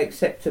 Yeah.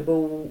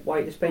 acceptable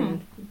way to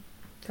spend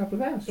a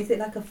couple of hours. Is it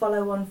like a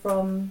follow-on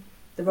from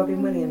the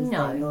Robin Williams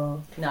No. thing?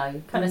 Or?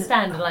 No, kind of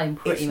standalone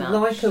pretty It's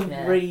much. like a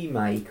yeah.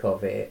 remake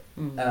of it.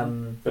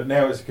 Mm. But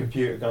now it's a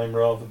computer game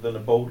rather than a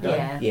board game.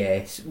 Yeah.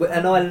 Yes,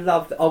 and I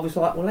was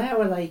like, well, how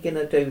are they going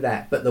to do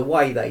that? But the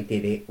way they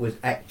did it was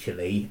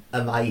actually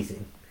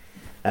amazing.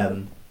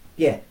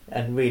 Yeah,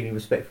 and really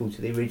respectful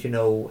to the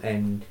original,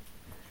 and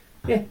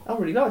yeah, I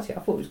really liked it. I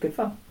thought it was good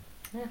fun.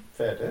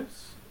 Fair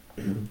dues.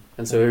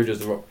 And so who does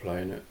The Rock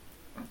play in it?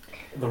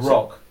 The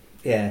Rock.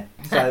 Yeah,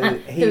 so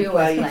Who he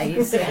always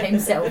plays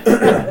himself.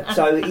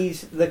 So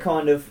he's the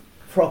kind of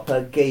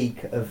proper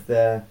geek of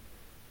the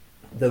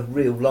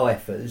real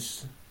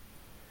lifers,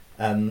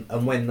 and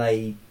when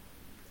they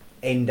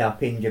end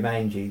up in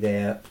Jumanji,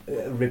 they're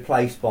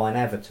replaced by an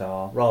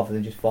avatar rather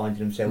than just finding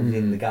themselves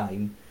in the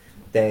game.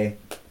 They're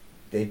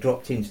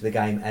dropped into the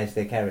game as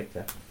their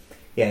character.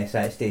 Yeah, so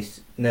it's this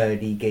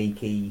nerdy,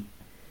 geeky,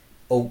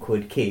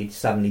 awkward kid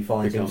suddenly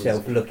finds Becomes-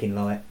 himself looking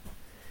like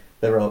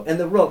The Rock. And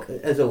The Rock,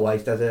 as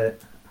always, does a...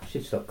 I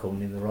should stop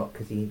calling him The Rock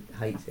because he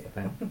hates it,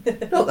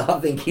 apparently. Not that I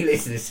think he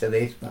listens to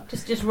this, but...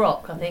 Just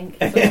Rock, I think.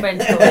 That's what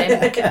friends call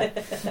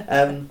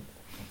him.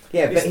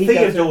 Yeah, It's but he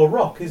does... Theodore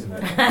Rock, isn't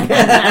it?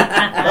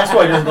 That's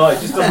why he doesn't like.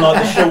 He just doesn't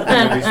like the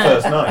shortening of his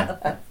first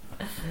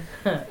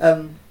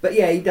name. But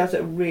yeah, he does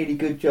a really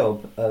good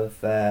job of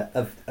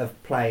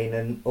playing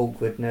an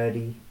awkward,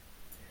 nerdy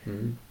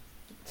Mm.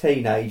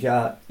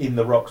 teenager. In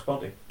the Rock's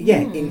body. Yeah,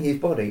 Mm. in his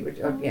body, which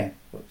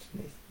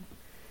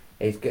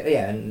is good.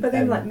 Yeah, and But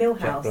then, like Jack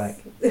Milhouse Black.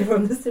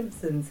 from The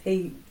Simpsons,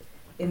 he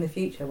in the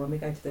future, when we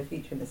go to the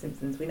future in The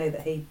Simpsons, we know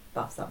that he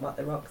buffs up like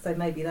The Rock, so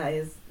maybe that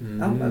is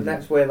and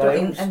that's where they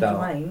all and start.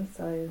 Dwayne,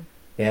 so...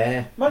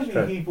 Yeah. Maybe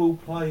true. he will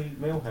play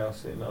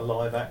Milhouse in a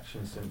live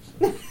action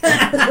Simpsons.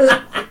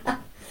 I'd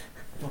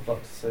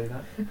like to see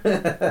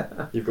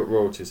that. You've got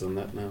royalties on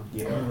that now.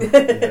 Yeah, I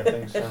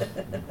think so.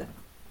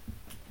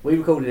 We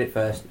recorded it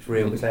first. It's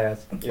real. It's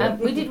ours. Yeah.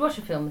 We did watch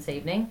a film this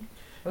evening.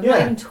 We've Yeah.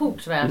 not even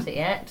talked about it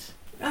yet.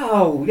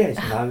 Oh, there's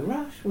no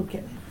rush. We'll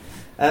get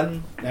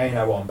there. Now you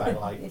know why I'm back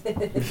late.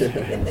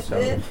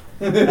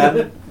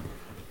 So,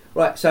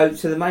 right, so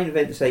the main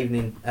event this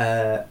evening,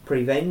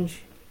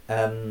 Prevenge,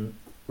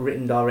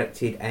 written,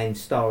 directed and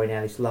starring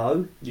Alice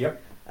Lowe.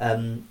 Yep.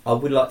 I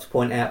would like to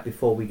point out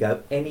before we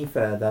go any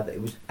further that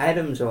it was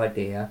Adam's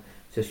idea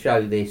to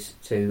show this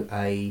to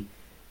a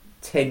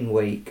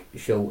 10-week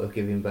short of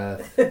giving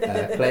birth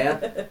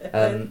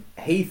Claire.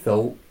 He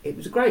thought it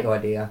was a great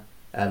idea.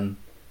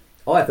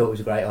 I thought it was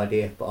a great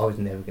idea, but I was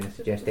never going to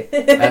suggest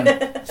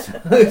it.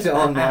 So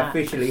I'm now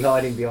officially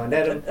hiding behind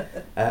Adam.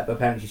 But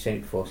apparently she's seen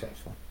it before, so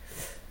it's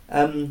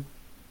fine.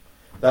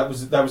 That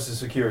was a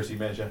security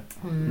measure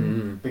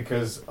Mm.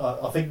 because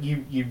I think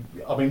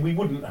I mean, we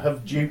wouldn't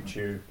have duped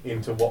you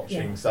into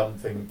watching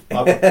something.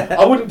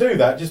 I wouldn't do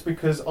that just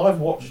because I've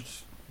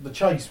watched The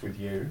Chase with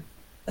you,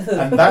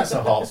 and that's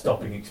a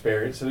heart-stopping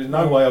experience. So there's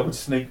no way I would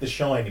sneak The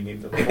Shining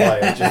into the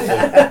player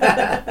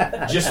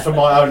just for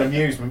my own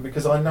amusement,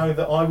 because I know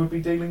that I would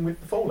be dealing with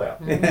the fallout.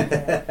 You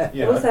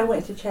know? Also, I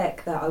wanted to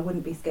check that I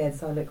wouldn't be scared,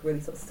 so I look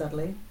really sort of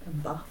studly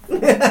and buff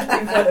in front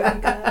of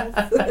you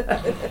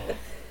guys.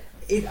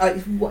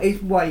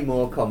 It's way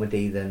more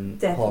comedy than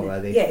Definitely. horror,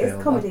 this yeah, film.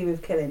 it's comedy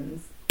with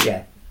killings.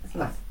 Yeah, It's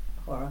not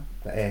horror.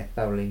 but yeah,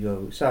 thoroughly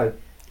enjoyable. So,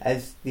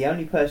 as the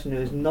only person who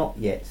has not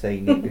yet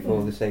seen it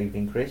before this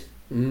evening, Chris,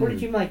 what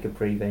did you make of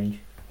Prevenge?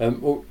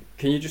 Well,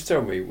 can you just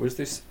tell me, was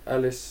this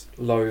Alice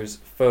Lowe's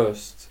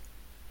first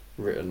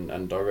written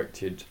and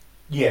directed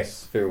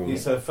Yes, film?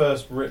 it's her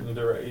first written.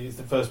 It's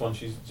the first one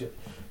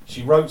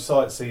she wrote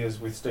Sightseers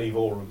with Steve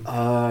Oram.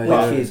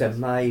 Which is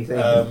amazing.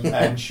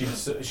 And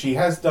she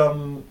has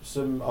done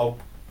some. I'll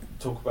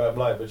talk about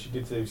them later, but she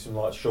did do some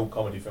like short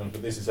comedy films.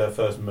 But this is her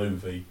first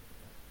movie,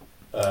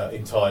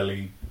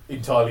 entirely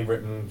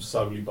written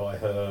solely by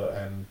her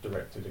and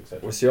directed, etc.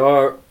 Well, see,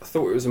 I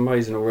thought it was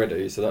amazing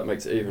already, so that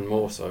makes it even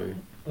more so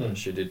Mm. that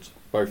she did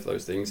both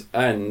those things.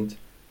 And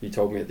you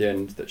told me at the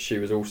end that she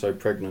was also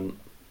pregnant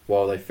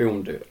while they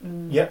filmed it.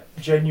 Yep,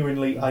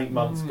 genuinely 8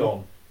 months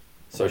gone.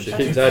 So she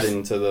That's keeps just-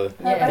 adding to the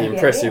Yeah.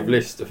 impressive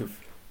list of...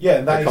 Yeah,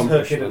 and that is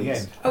her kid at the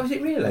Accomplishments. end. Oh, is it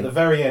At really? the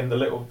very end, the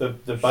baby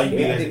Shit, I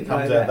as didn't it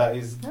comes know out, that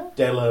is Oh.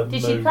 Della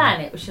Did Moon. she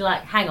plan it? Was she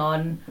like, hang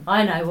on,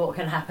 I know what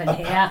can happen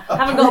here. I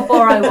haven't got to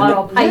borrow one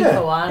or pay Yeah.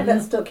 for one. And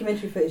that's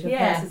documentary footage of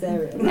Yeah. Paris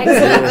area.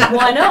 Excellent.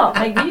 Why not?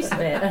 Make use of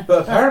it.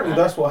 But apparently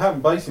that's what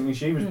happened. Basically,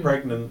 she was Mm.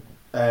 pregnant,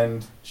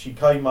 and she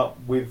came up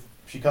with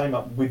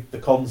the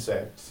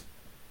concept.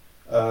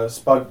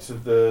 Spoke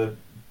to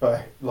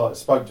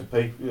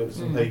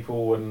some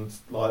people, and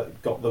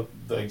like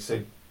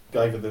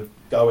gave her the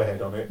go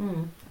ahead on it.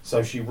 Mm.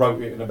 So she wrote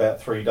it in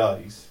about 3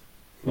 days.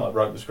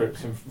 Wrote the script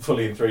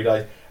fully in 3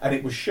 days, and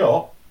it was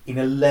shot in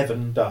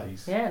 11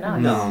 days. Yeah,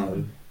 nice.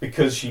 No.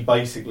 Because she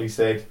basically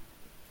said,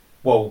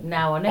 "Well,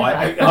 Now or never.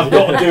 I've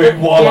got to do it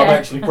while I'm Yeah.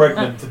 actually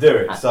pregnant to do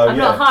it." So I'm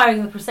yeah. not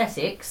hiring the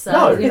prosthetics, so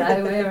No. you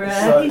know we're.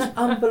 So- That is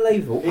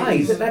unbelievable.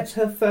 It is. That's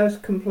her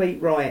first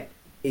complete write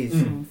is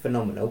Mm.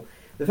 phenomenal.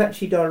 The fact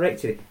she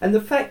directed it, and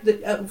the fact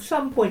that at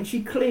some point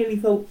she clearly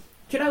thought,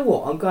 do you know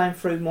what? I'm going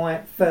through my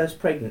first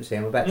pregnancy.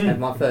 I'm about to have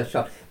my first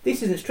child.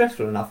 This isn't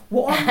stressful enough.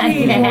 What I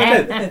really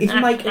want to do is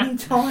make an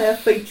entire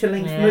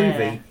feature-length Yeah.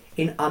 movie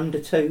in under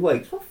 2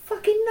 weeks. What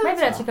fucking nuts? Maybe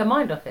that took her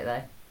mind off it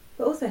though.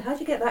 But also, how do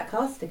you get that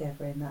cast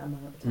together in that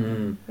amount of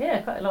time? Yeah,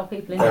 quite a lot of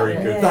people in Very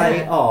it. good.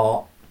 They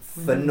are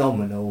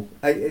phenomenal.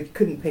 I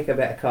couldn't pick a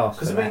better cast.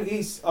 Because for it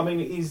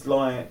is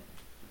like,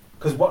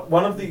 because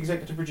one of the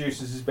executive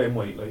producers is Ben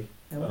Wheatley,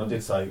 and I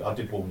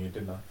did warn you,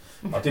 didn't I?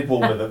 I did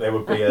warn her that there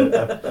would be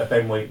a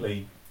Ben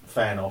Wheatley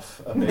fan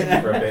off a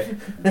bit for a bit.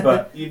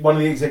 But one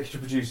of the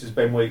executive producers is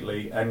Ben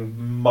Wheatley, and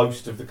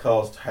most of the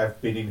cast have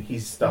been in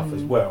his stuff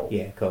as well.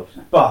 Yeah, of course.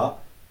 But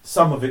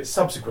some of it's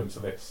subsequent to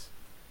this.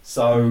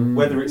 So Mm.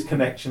 whether it's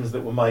connections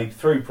that were made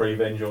through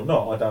Prevenge or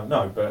not, I don't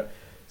know. But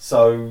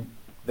so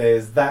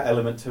there's that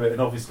element to it,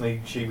 and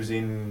obviously she was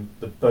in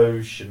The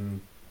Boosh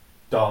and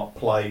Dark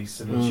Place,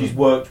 and she's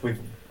worked with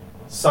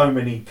so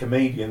many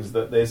comedians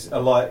that there's a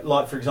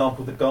like for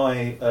example the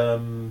guy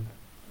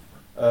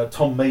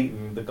Tom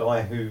Meaton, the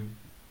guy who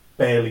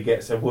barely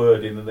gets a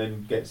word in and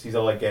then gets his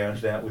eye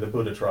gouged out with a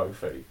Buddha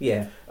trophy.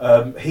 Yeah.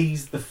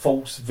 He's the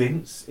false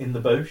Vince in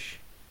The Boosh.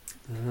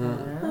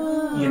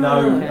 Ah. You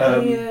know,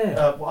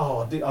 yeah.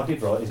 I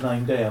did write his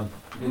name down.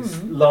 It's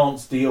Mm.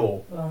 Lance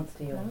Dior. Lance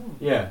Dior. Oh.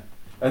 Yeah.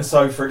 And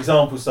so, for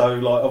example,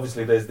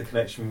 obviously there's the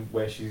connection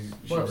where she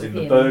What was with in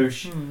The him?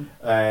 Boosh, Mm.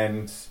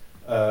 and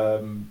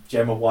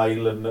Gemma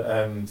Whalen,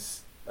 and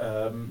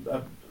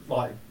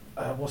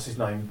what's his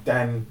name,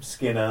 Dan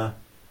Skinner,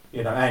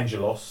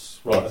 Angelos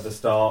right Yes. at the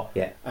start,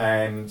 Yeah.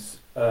 and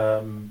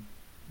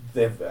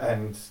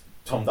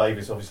Tom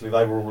Davis, obviously,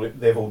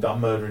 they've all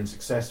done Murder in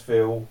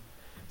Successville.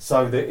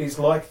 So that it's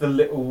like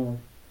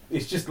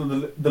it's just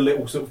the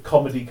little sort of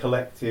comedy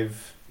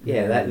collective.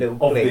 Yeah, that little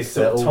of clique this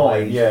sort of that time.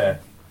 always- Yeah,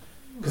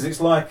 because it's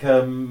like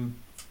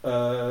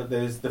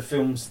there's the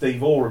film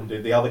Steve Oram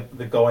did,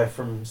 the guy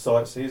from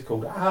Sightseers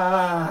called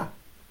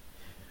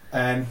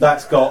and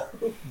that's got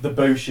the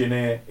Boosh in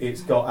it.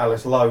 It's got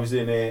Alice Lowe's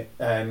in it,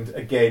 and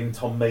again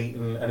Tom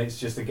Meaton, and it's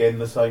just again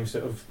the same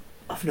sort of.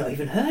 I've not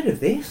even heard of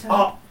this.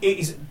 It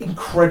is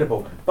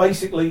incredible.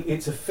 Basically,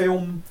 it's a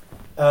film.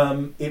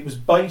 It was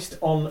based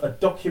on a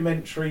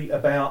documentary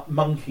about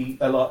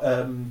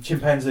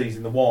chimpanzees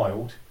in the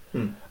wild,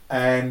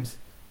 and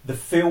the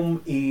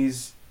film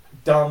is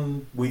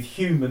done with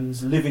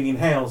humans living in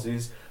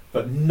houses,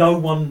 but no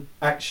one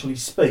actually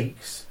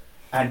speaks,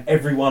 and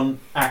everyone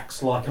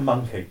acts like a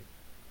monkey.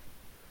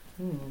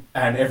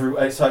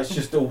 And so it's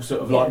just all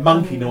sort of like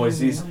monkey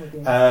noises.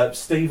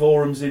 Steve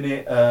Oram's in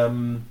it.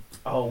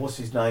 What's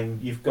his name?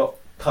 You've got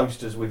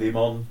coasters with him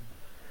on.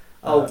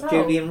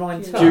 Julian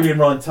Ryan Tutt. Julian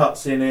Ryan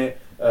Tutt's in it.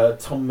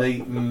 Tom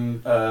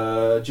Meaton,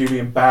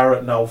 Julian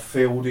Barrett, Noel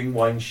Fielding,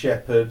 Wayne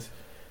Shepherd.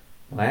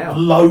 Wow.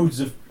 Loads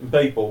of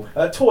people.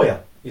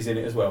 Toya is in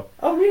it as well.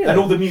 Oh, really? And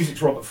all the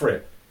music's Robert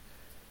Fripp.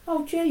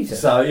 Oh, Jesus.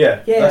 So,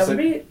 yeah, Yeah,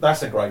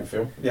 that's a great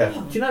film. Yeah.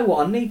 Do you know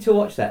what? I need to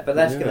watch that, but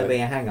that's going to be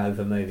a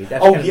hangover movie.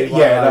 That's Oh, going to yeah, be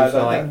one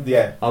of those,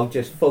 yeah. I'll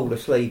just fall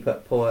asleep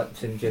at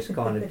points and just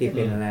kind of dip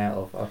in and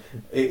out of.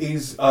 It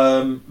is.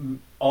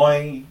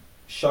 I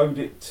showed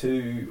it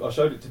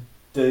to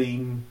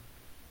Dean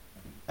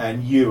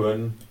and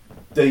Ewan.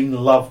 Dean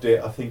loved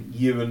it. I think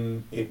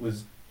Ewan, it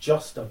was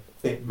just a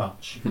bit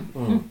much.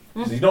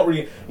 'Cause he's not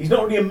really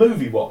a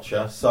movie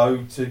watcher.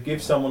 So to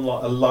give someone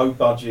like a low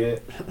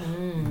budget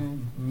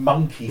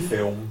monkey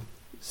film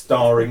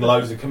starring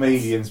loads of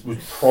comedians was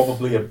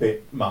probably a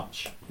bit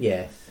much.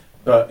 Yes.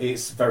 But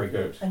it's very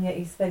good. And yet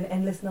he spent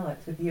endless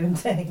nights with you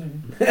and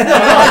Dean.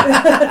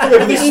 Yeah,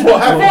 but this is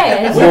what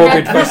happened.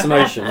 Morbid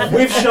fascination.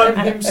 We've shown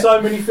him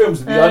so many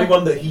films, and the only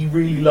one that he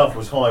really loved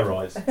was High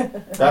Rise.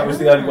 That was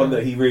the only one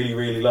that he really,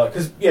 really liked.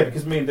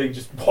 Because me and Dean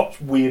just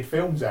watch weird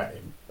films at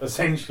him,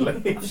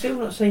 essentially. I've still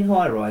not seen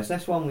High Rise.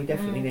 That's one we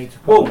definitely need to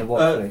put on the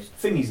watch list.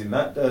 Thingy's in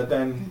that,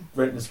 Dan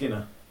Renton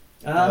Skinner.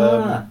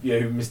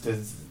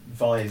 Mr.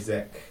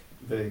 Vizek,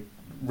 the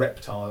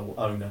reptile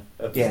owner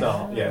at the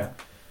start.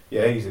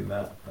 Yeah, he's in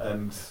that,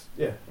 and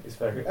it's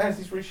very good. As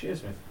is Reece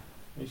Shearsmith.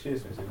 Reece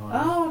Shearsmith's in High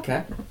Rise. Oh,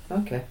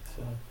 okay.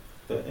 So,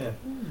 but yeah.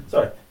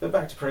 Sorry, but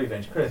back to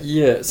Prevenge, Chris.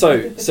 Yeah, so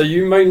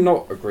you may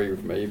not agree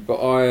with me, but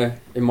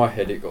in my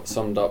head it got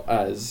summed up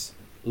as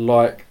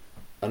like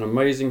an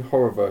amazing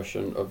horror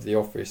version of The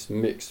Office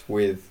mixed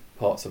with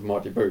parts of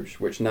Mighty Boosh,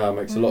 which now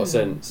makes a lot of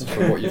sense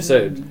from what you've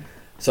said.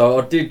 So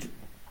I did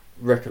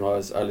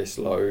recognise Alice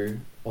Lowe,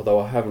 although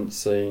I haven't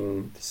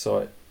seen The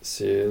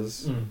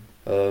Sightseers.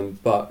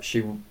 But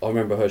I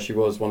remember her. She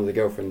was one of the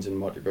girlfriends in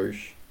Mighty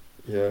Boosh.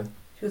 Yeah.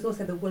 She was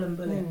also the Woolen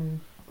Bullet.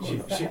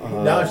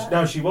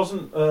 No, she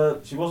wasn't.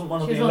 She wasn't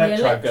one of the on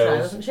Electra the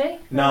girls, wasn't she?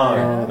 No,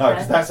 okay.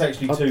 because that's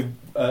actually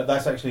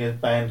that's actually a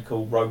band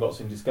called Robots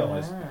in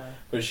Disguise.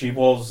 But she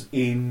was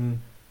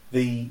in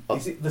the.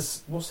 Is it the?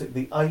 What's it?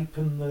 The Ape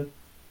and the.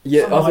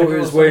 Yeah, I thought it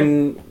was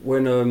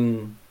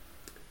when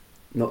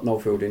not Noel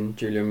Fielding,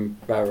 Julian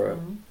Barrett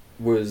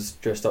was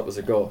dressed up as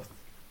a goth.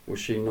 Was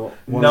she not?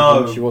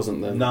 No, she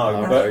wasn't then.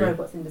 No, That's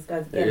Robots in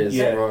Disguise again. It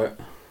is, right.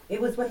 It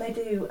was when they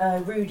do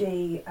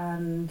Rudy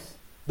and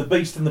The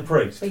Beast and the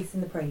Priest. Beast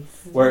and the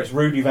Priest. Where it's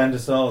Rudy Van der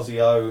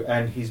Sazio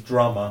and his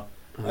drummer,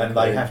 and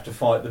they have to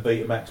fight the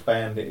Betamax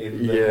bandit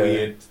in the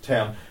weird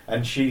town.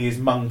 And she is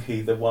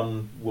Monkey, the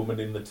one woman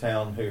in the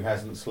town who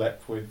hasn't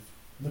slept with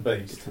the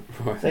Beast.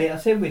 Right. See, I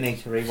said we need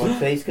to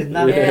rewatch these because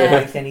none of it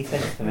makes any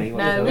sense to me.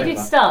 No, we did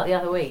start the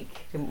other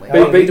week, didn't we?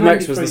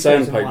 Betamax was the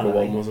sandpaper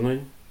one, wasn't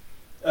he?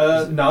 No,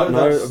 I've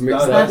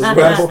mixed that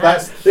as well.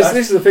 This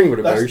is the thing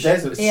with the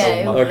Boosh.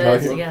 Yeah, all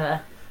blurs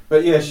together.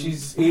 But yeah,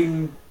 she's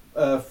in.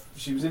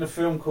 She was in a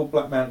film called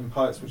Black Mountain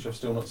Pirates, which I've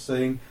still not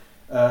seen.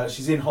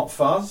 She's in Hot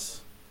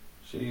Fuzz.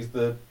 She's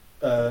the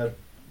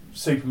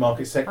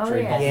supermarket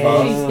secretary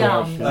in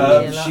Hot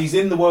Fuzz. She's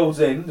in The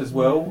World's End as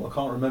well. I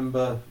can't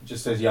remember. It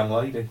just says young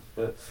lady,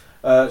 but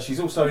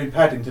she's also in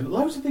Paddington.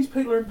 Loads of these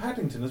people are in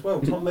Paddington as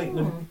well. Tom Meaton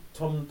and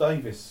Tom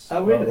Davis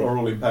are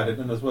all in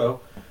Paddington as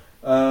well.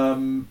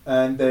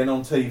 And then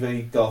on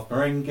TV, Garth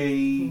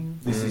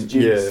Marenghi. This is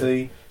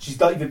Gypsy. She's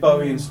David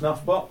Bowie in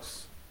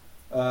Snuffbox.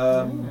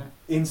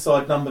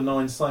 Inside Number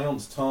 9,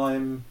 Seance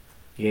Time.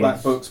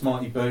 Black Books,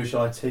 Mighty Boosh,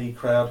 IT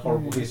Crowd,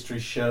 Horrible History,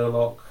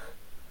 Sherlock,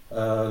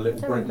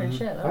 Little Britain.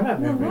 I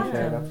don't remember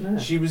Sherlock. No.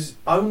 She was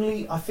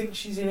only. I think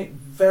she's in it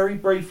very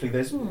briefly.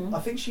 I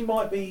think she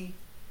might be.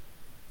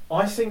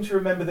 I seem to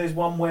remember there's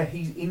one where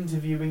he's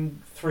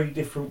interviewing 3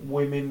 different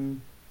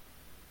women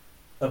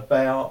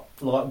about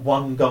like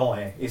one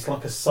guy. It's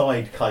like a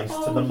side case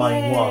to the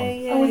main one.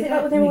 Oh, is it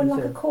like when they're in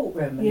like a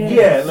courtroom? I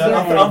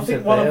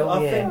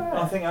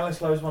think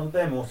Alice Lowe's one of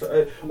them,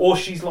 or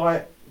she's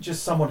like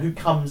just someone who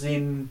comes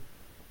in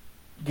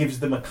gives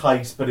them a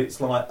case, but it's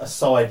like a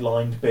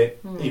sidelined bit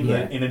in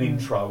an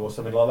intro or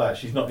something like that.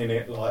 She's not in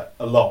it like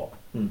a lot.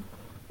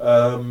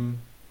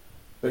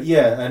 But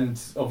yeah,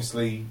 and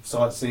obviously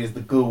Sightseers,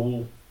 the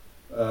Ghoul.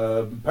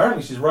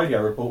 Apparently she's a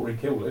radio reporter in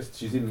Kill List.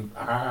 She's in.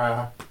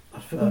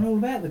 I've forgotten all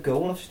about the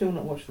Ghoul. I've still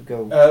not watched the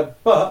Ghoul.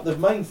 But the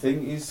main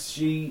thing is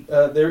she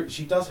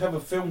does have a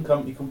film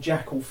company called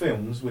Jackal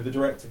Films with a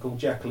director called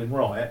Jacqueline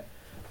Wright.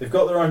 They've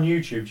got their own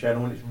YouTube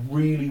channel and it's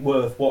really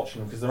worth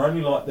watching them because they're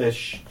only like they're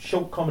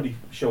short comedy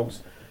shorts.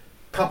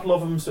 A couple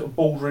of them sort of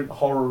bordering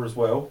horror as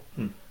well,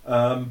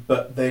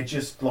 but they're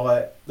just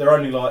like they're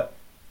only like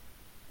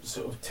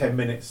sort of 10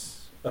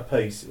 minutes a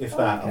piece, if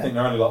that. Okay. I think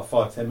they're only like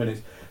 5-10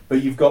 minutes.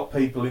 But you've got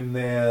people in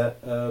there.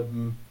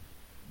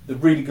 The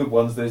really good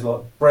ones. There's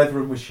like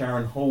Brethren with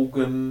Sharon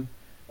Horgan,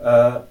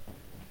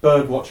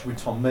 Birdwatch with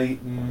Tom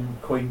Meaton,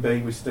 Queen Bee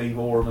with Steve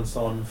Oram and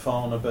Simon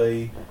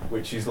Farnaby,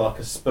 which is like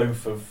a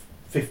spoof of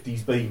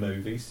 50s B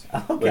movies,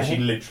 where she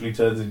literally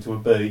turns into a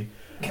bee.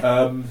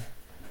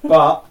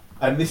 But,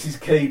 and this is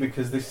key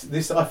because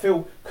this I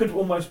feel could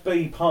almost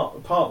be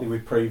partly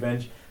with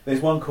Prevenge.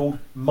 There's one called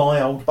My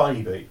Old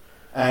Baby,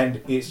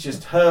 and it's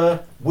just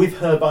her with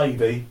her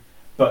baby,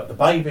 but the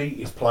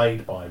baby is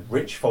played by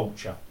Rich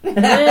Fulcher. And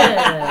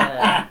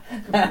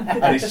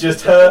it's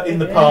just her in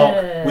the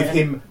park with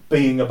him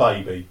being a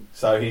baby.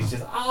 So he's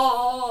just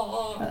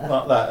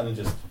like that and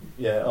just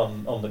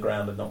on the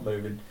ground and not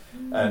moving.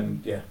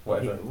 And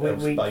whatever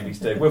else babies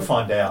do. We'll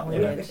find out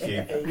in a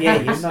few. Yeah,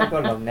 you've not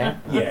got long now.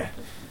 Yeah.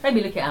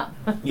 Maybe look it up.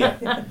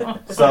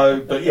 So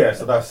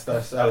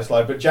that's Alice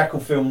Lowe. But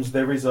Jackal Films,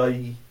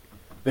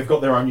 they've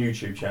got their own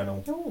YouTube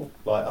channel. Ooh.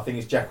 Like I think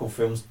it's Jackal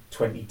Films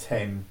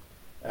 2010,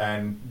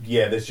 and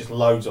there's just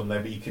loads on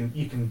there. But you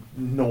can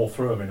gnaw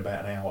through them in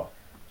about an hour.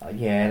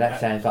 Yeah, that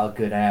sounds like a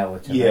good hour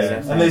to me.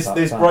 Yeah, and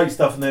there's great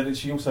stuff in there that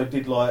she also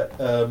did like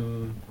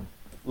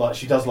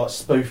she does like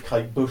spoof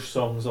Kate Bush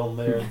songs on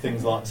there and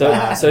things like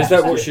that. So is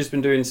that what she's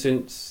been doing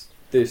since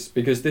this?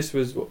 Because this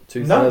was what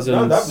 2000.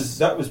 No, this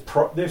was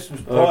prior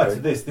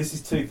to this. This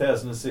is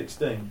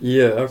 2016.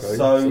 Yeah, okay.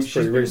 So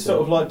she's been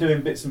sort of like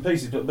doing bits and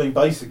pieces, but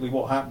basically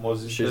what happened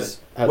was she's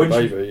had a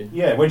baby.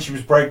 When she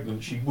was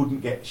pregnant, she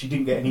didn't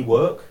get any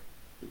work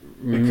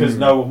because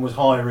no one was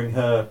hiring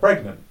her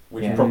pregnant,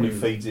 which probably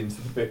feeds into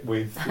the bit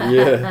with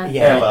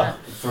Ella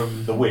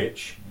from The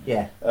Witch.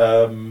 Yeah.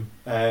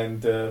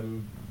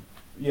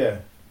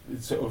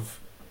 It's sort of.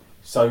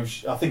 So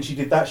I think she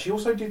did that. She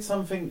also did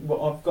something.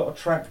 Well, I've got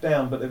to track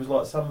down, but there was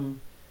like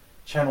some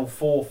Channel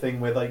 4 thing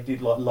where they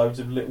did like loads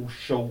of little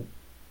short,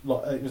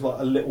 like it was like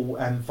a little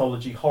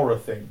anthology horror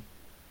thing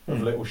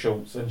of little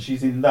shorts, and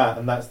she's in that,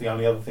 and that's the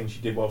only other thing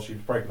she did while she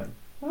was pregnant.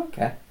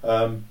 Okay.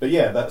 But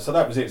yeah,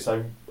 that was it.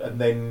 So and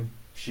then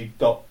she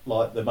got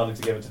like the money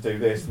together to do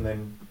this, and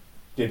then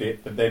did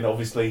it, but then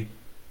obviously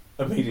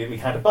immediately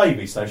had a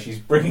baby, so she's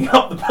bringing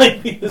up the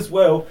baby as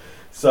well.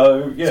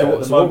 So yeah.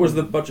 So what was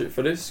the budget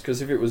for this?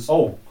 Because if it was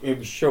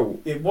short,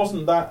 it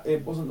wasn't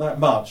that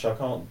much. I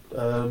can't.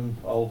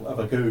 I'll have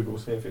a Google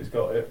see if it's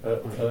got it.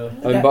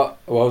 But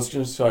I was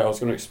going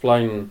to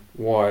explain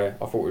why I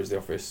thought it was The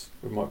Office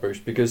with Mike Bush,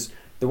 because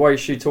the way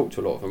she talked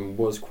to a lot of them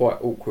was quite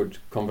awkward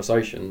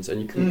conversations,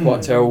 and you couldn't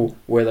quite tell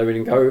where they were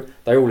going to go.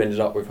 They all ended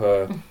up with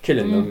her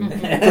killing them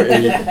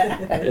pretty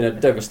in a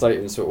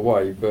devastating sort of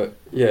way. But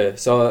yeah,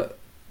 so.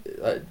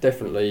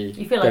 Definitely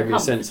you feel like gave me a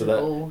sense of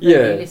that.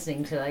 You're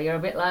listening to that, you're a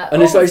bit like,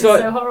 and it's like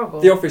so horrible.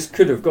 The Office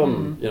could have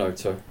gone,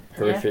 to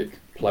horrific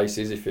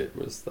places if it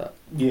was that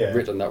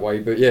written that way.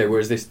 But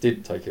whereas this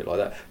did take it like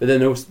that. But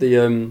then also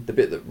the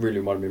bit that really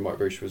reminded me of Mike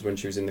Bush was when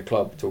she was in the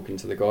club talking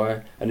to the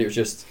guy, and it was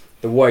just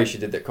the way she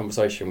did that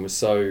conversation was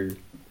so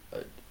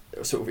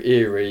sort of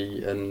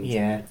eerie, and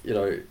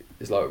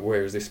it's like,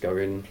 where is this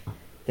going?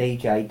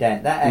 DJ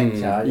Dan, that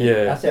actor.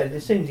 I said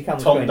as soon as he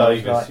comes Tom on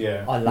Davis,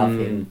 screen, I love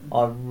him.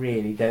 I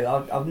really do.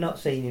 I've not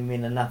seen him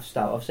in enough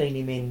stuff. I've seen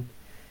him in.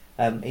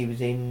 He was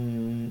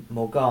in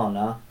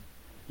Morgana.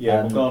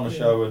 Yeah, Morgana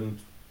show, and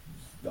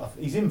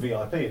he's in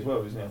VIP as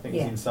well, isn't he? I think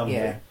he's in something.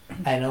 Yeah,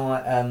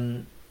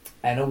 and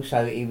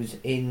also he was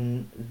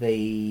in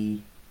the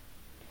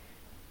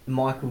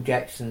Michael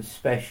Jackson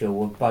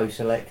special of Bo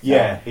Selector.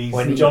 Yeah, he's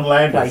when John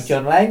Landis. Played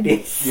John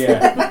Landis.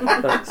 Yeah,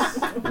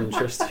 that's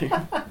interesting.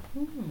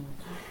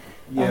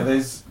 Yeah,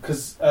 there's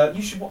because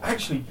you should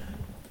actually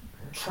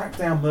track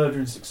down Murder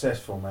and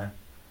Successful, man.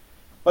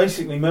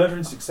 Basically, Murder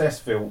and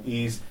Successful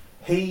is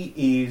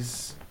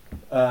he's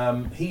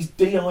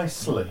D.I.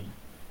 Slee,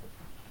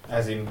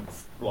 as in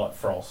like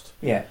Frost.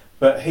 Yeah.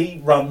 But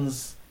he's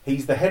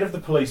the head of the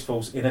police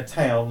force in a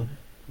town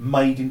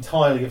made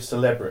entirely of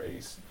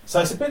celebrities. So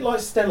it's a bit like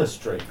Stella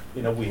Street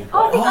in a weird way.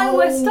 I think I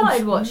always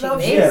started watching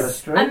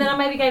this, and then I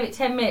maybe gave it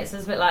 10 minutes. I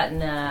was a bit like,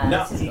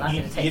 this isn't like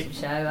a detective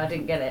show. I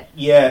didn't get it.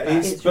 Yeah,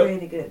 it's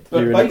really good. You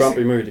were in a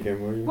grumpy mood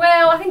again, were you?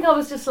 Well, I think I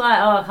was just like,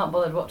 I can't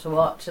bother what to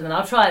watch, and then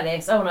I'll try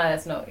this. Oh no,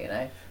 it's not,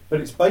 But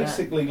it's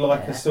basically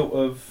like a sort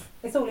of...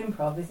 It's all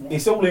improv, isn't it?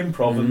 It's all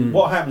improv, and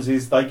what happens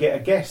is they get a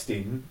guest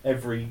in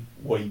every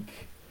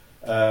week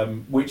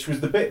which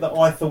was the bit that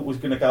I thought was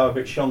going to go a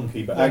bit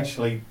shonky, but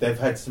actually they've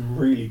had some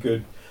really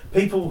good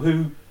people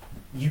who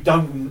you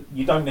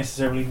don't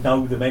necessarily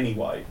know them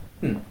anyway.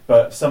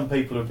 But some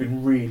people have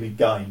been really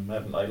game,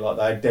 haven't they? Like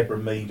they had Deborah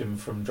Meadham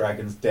from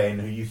Dragon's Den,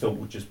 who you thought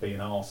would just be an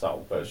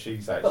arsehole, but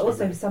she's actually. But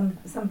also really... some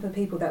of the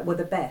people that were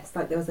the best.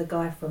 Like there was a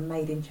guy from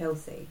Made in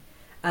Chelsea,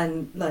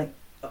 and like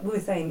we were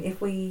saying,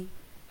 if we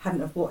hadn't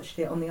have watched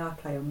it on the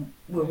iPlayer and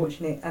we were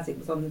watching it as it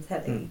was on the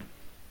telly,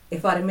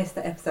 if I'd have missed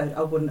that episode,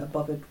 I wouldn't have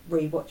bothered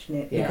re-watching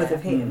it because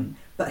of him.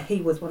 But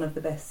he was one of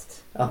the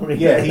best. Oh,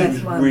 really? Yeah, he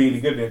was really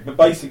good in it. But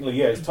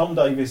basically, it's Tom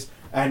Davis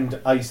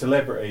and a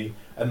celebrity,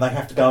 and they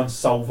have to go and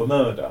solve a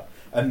murder.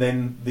 And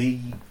then the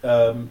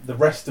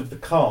rest of the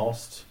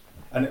cast,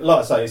 and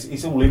like I say,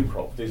 it's all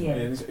improv, isn't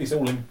it? It's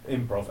all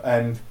improv,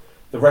 and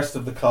the rest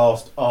of the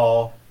cast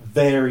are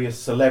various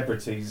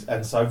celebrities,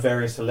 and so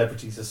various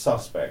celebrities are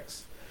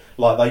suspects.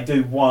 Like they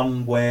do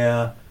one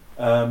where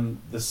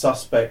the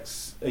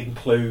suspects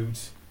include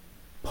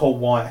Paul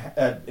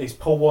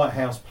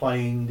Whitehouse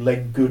playing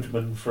Len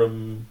Goodman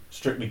from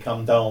Strictly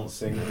Come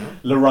Dancing,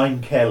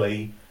 Lorraine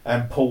Kelly,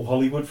 and Paul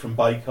Hollywood from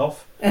Bake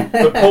Off.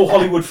 But Paul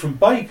Hollywood from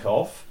Bake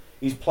Off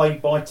is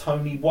played by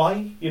Tony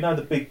Way. You know,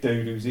 the big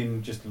dude who's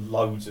in just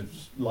loads of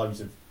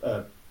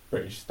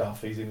British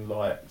stuff. He's in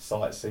like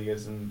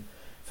Sightseers and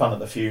Fun at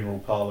the Funeral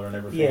Parlour and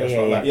everything else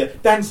like that. Yeah,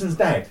 Danson's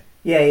dad.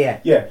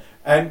 Yeah.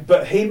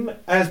 But him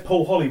as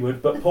Paul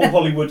Hollywood, but Paul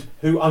Hollywood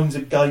who owns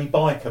a gay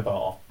biker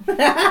bar.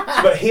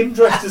 But him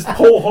dressed as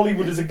Paul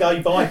Hollywood as a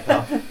gay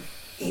biker,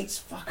 it's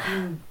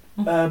fucking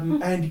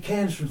Andy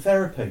Cairns from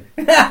Therapy.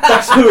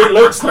 That's who it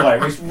looks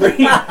like. It's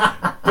really,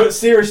 but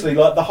seriously,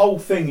 like the whole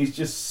thing is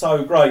just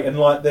so great. And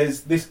like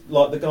there's this,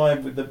 like the guy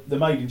with the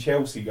Made in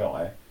Chelsea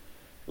guy,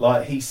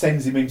 like he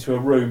sends him into a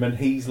room and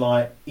he's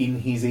like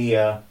in his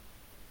ear,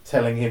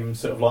 telling him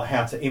sort of like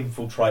how to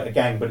infiltrate a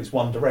gang, but it's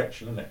One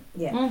Direction, isn't it?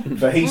 Yeah.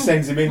 But he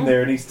sends him in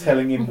there and he's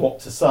telling him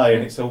what to say,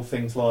 and it's all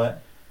things like,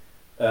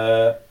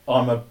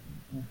 I'm a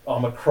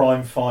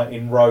crime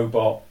fighting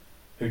robot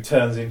who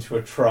turns into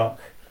a truck.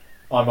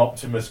 I'm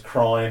Optimus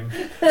Prime.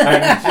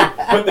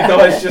 But the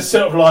guy's just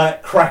sort of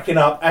like cracking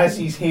up as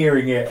he's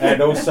hearing it,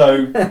 and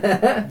also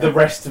the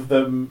rest of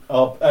them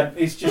are, and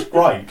it's just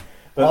great.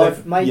 But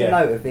I've made a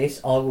note of this.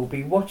 I will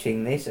be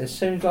watching this as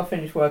soon as I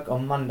finish work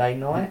on Monday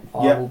night.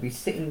 I will be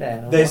sitting down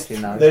and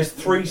watching those. There's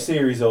 3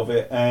 series of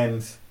it,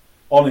 and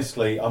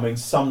honestly, I mean,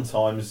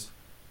 sometimes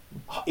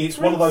it's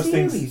one of those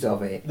things. Series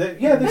of it.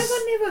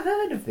 Never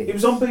heard of this. It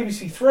was on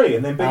BBC Three,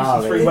 and then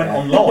BBC Three went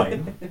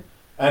online,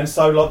 and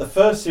so like the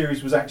first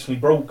series was actually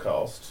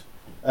broadcast,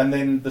 and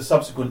then the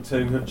subsequent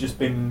 2 have just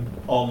been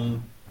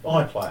on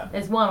iPlayer.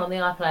 There's one on the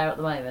iPlayer at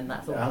the moment.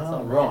 That's all. That's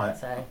on right.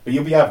 There, so. But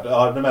you'll be able to.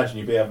 I'd imagine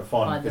you'll be able to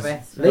find the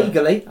rest.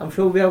 Legally, I'm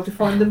sure we'll be able to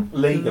find them.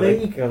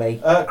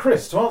 Legally.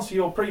 Chris, to answer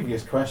your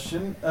previous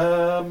question,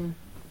 about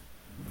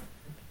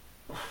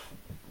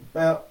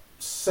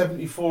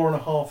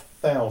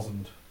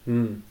 74,500.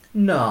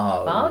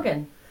 No.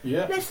 Bargain.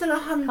 Yeah. Less than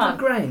 100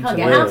 grand. Can't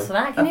get a house for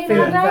that, can you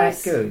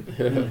nowadays? That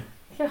good.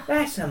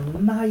 That's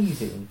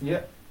amazing.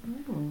 Yeah.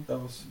 I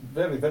was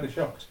very, very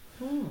shocked.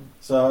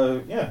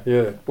 So, yeah.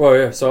 Well,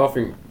 yeah, so I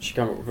think she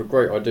came up with a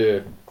great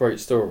idea, great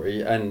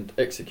story, and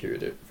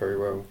executed it very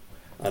well.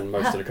 And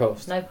most of the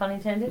cast. No pun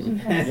intended.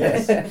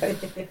 Yes.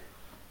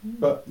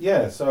 But,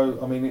 yeah, so,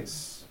 I mean,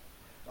 it's...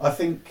 I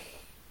think...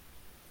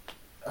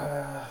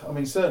 I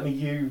mean, certainly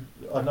you...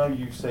 I know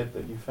you said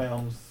that you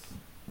found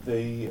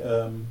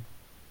the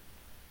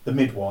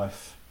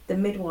midwife. The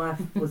midwife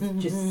was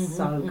just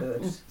so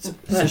good.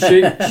 So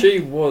she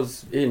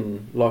was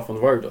in Life on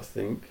the Road, I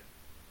think.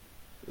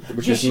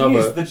 Which is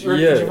another,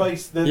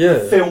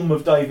 the film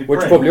of David Which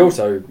Brent. probably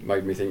also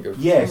made me think of.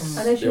 Yes.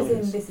 I know she's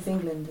in This Is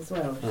England as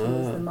well. She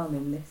was the mum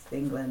in This Is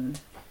England.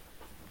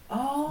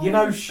 Oh, you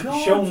know,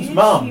 Sean's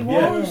mum,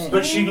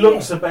 but she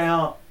looks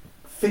about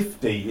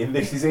 50 in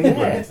This Is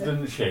England,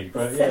 doesn't she?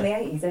 But, in the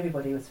 80s,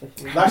 everybody was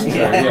 50. That's true,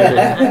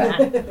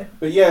 yeah.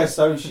 But yeah,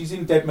 so she's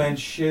in Dead Man's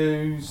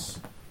Shoes.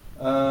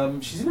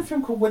 She's in a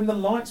film called When the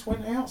Lights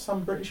Went Out,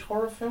 some British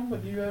horror film.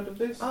 Have you heard of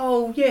this?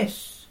 Oh,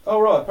 yes. Oh,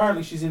 right,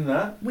 apparently she's in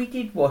that. We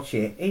did watch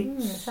it.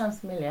 It sounds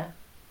familiar.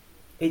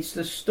 It's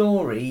the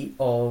story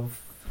of...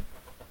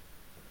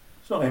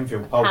 It's not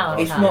Enfield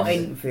Poltergeist. It's not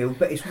Enfield,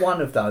 but it's one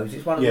of those.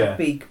 It's one of the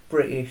big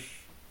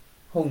British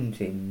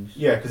hauntings.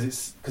 Yeah, because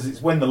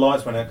it's When the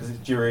Lights Went Out, because it's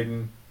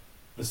during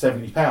the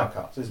 70s power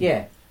cuts, isn't it?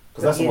 Yeah.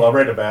 Because that's all I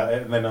read about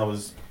it, and then I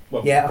was...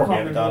 Well, probably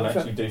had to go and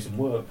actually do some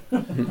work.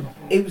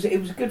 It was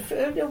a good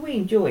film. We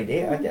enjoyed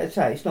it. I'd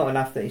say it's not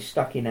enough that it's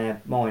stuck in our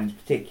minds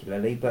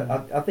particularly, but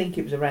I think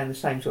it was around the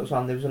same sort of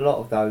time. There was a lot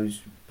of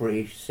those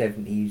British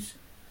 70s.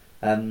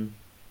 What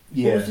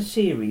was the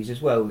series as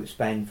well that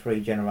spanned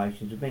 3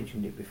 generations? We've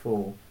mentioned it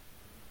before.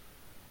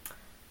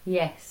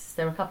 Yes,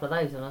 there were a couple of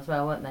those on as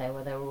well, weren't there?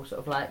 Where they were all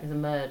sort of like, it was a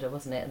murder,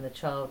 wasn't it? And the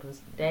child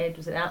was dead.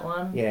 Was it that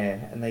one? Yeah,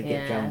 and they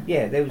get jumped.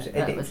 Yeah, there was.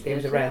 It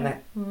was around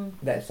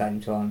that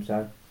same time.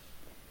 So.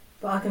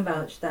 But I can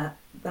vouch that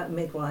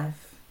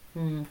midwife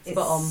It's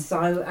Spot on.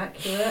 so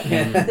accurate.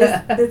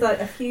 Yeah. There's like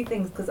a few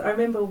things, because I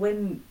remember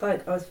when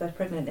like I was first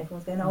pregnant,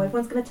 everyone's going, "Oh,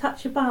 everyone's going to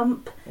touch your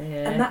bump,"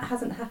 and that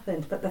hasn't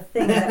happened. But the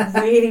thing that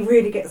really,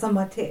 really gets on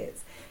my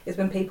tits is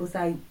when people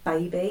say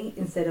 "baby"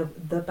 instead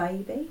of "the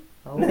baby."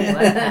 Oh,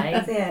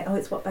 okay. So, yeah,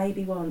 it's what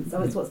baby wants.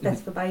 Oh, it's what's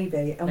best for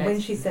baby. And when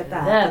That's she said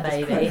that, the I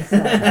just baby. couldn't say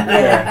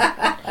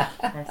that.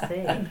 I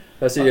see.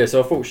 That's it, yeah. So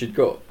I thought she'd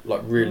got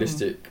like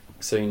realistic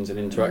scenes and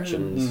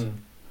interactions.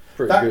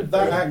 Pretty good.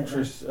 That yeah.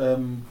 actress,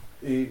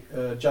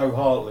 Jo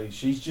Hartley,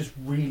 she's just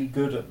really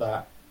good at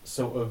that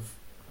sort of.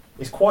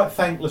 It's quite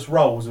thankless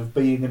roles of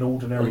being an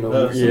ordinary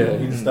person yeah.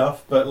 and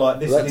stuff, but like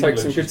this That is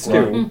takes English, some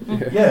good it's skill.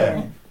 great.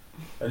 Yeah,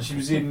 and she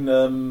was in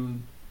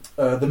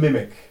The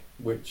Mimic,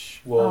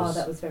 which was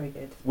that was very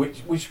good.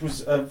 which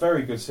was a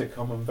very good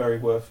sitcom and very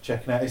worth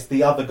checking out. It's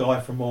the other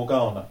guy from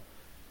Morgana,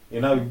 you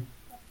know.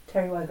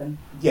 Terry Wogan.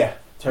 Yeah,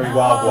 Terry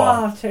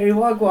Wagwan. Terry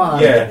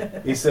Wagwan.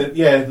 Yeah, it's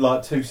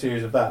like 2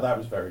 series of that. That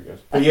was very good.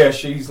 But yeah,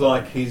 she's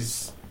like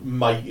his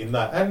mate in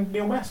that, and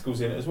Neil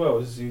Maskell's in it as well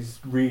as his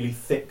really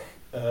thick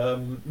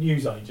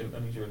news agent,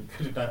 and he's really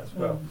good at that as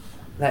well.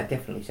 That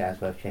definitely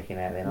sounds worth checking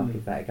out then. I'll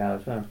give that a go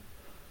as well.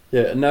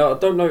 Yeah, now I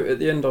don't know, at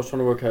the end I was trying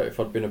to work out if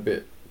I'd been a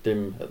bit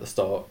dim at the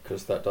start,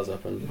 because that does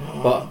happen.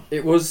 But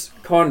it was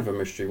kind of a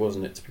mystery,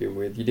 wasn't it, to begin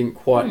with? You didn't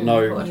quite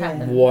know What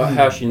happened?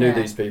 how she knew Yeah.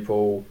 these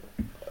people,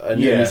 and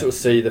Yeah. then you sort of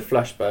see the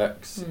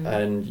flashbacks, Mm.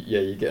 and yeah,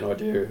 you get an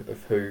idea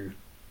of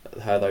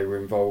how they were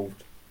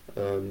involved.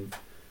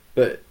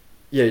 But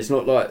yeah, it's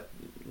not like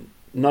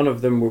none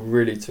of them were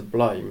really to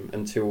blame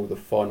until the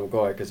final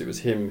guy, because it was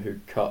him who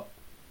cut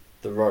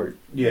the rope.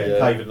 Yeah, Yeah.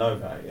 Cave and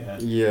Novak. Yeah.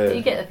 Yeah. So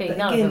you get the feeling But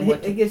none again, of them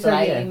would he- so,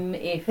 yeah, blame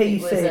if he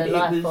it was said a it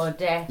life was- or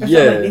death. That's Yeah,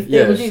 what I mean, if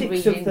there yeah. were You do six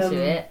read of into them,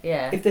 it,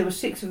 yeah. if there were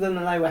 6 of them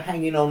and they were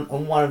hanging on,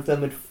 and one of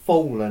them had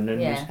fallen and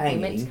was Yeah, you meant to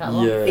hanging, cut them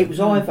off. Yeah. it was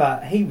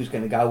either he was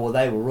going to go or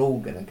they were all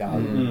going to go.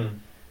 Mm.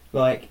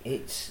 Like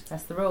it's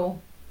That's the rule.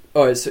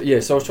 Oh, so I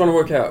was trying to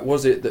work out,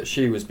 was it that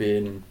she was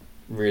being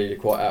really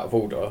quite out of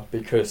order?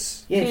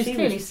 Because yeah, she was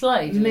clearly slow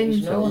mental.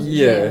 delusional, wasn't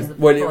she? yeah, Was the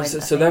well, point, I so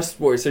think. that's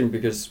what it seemed,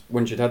 because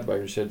when she'd had the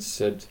baby, she had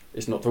said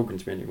it's not talking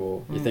to me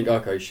anymore. You Mm. think,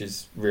 okay,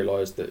 she's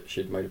realised that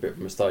she'd made a bit of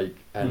a mistake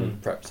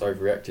and perhaps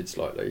overreacted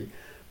slightly,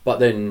 but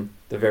then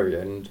the very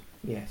end,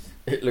 yes.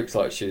 it looks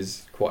like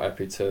she's quite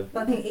happy to.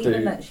 But I think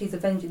even that she's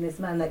avenging this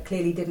man that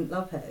clearly didn't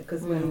love her,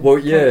 because when Well,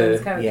 yeah,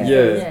 Cameron's character yeah.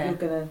 says, Yeah. you're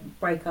going to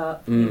break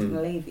up, Mm. he's going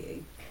to leave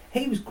you.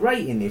 He was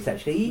great in this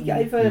actually. He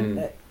gave her,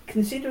 Mm.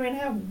 considering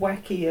how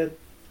wacky a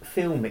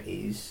film it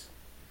is,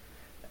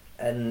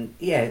 and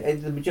yeah,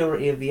 the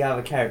majority of the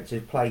other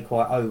characters play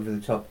quite over the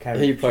top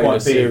characters. He played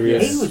Quite a big,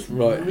 serious, He was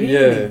right? really,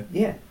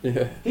 Yeah,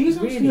 yeah. He's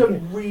Really actually a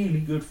good. really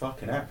good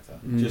fucking actor.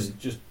 Mm.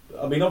 Just.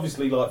 I mean,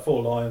 obviously, like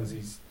Four Lions,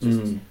 he's just.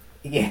 Mm.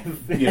 yeah,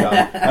 You know,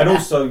 and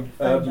also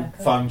Jacker.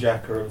 Phone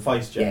Jacker and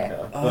Face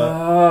Jacker. But,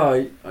 Ah,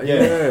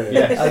 yeah,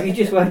 yeah. Oh, you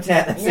just worked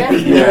out. That's Yeah.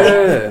 it.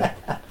 yeah.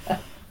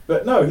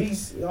 but no,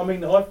 he's. I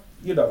mean, I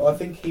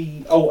think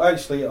he. Oh,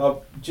 actually,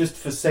 just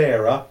for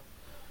Sarah,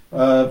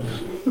 I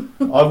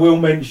will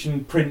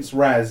mention Prince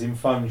Raz in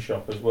Phone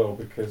Shop as well,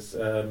 because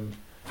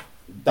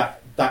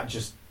that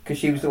just. Because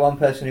she was the one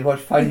person who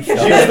watched Phone Shop.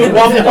 She was the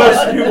one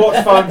person who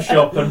watched Phone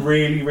Shop and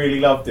really, really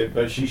loved it.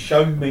 But she's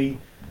shown me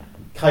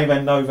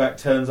Kayvan Novak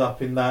turns up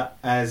in that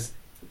as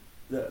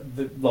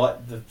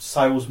the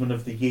salesman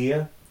of the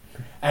year,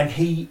 and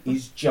he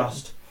is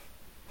just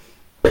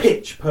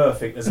pitch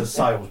perfect as a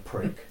sales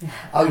prick.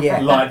 Oh yeah,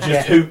 Like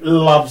just yeah. who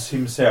loves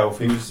himself.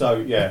 He was so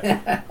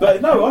yeah.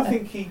 But no, I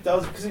think he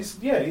does, because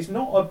it's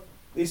not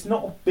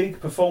a big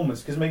performance,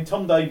 because I mean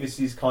Tom Davis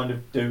is kind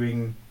of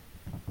doing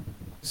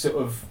sort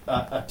of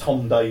a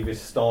Tom Davis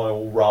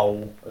style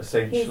role He's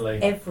essentially.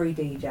 every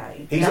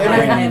DJ. He's that I've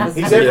every ever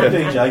he's seen. every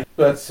DJ,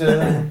 but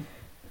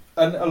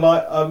and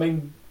like I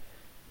mean,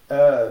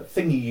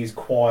 Thingy is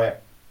quite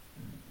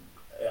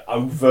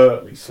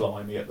overtly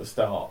slimy at the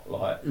start.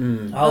 Like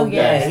Mm. Oh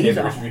yeah, yeah. he's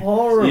Yeah, a he's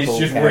horrible. he's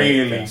just character.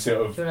 really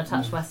sort of Do you want to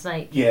touch my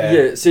snake?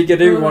 Yeah, see, it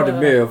reminded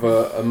me of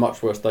a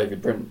much worse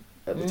David Brent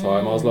at the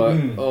time. I was like,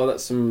 Mm. oh,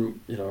 that's some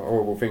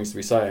horrible things to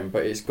be saying,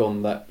 but it's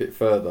gone that bit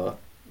further, so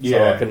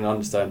Yeah. I can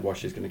understand why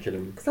she's going to kill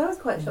him. Because I was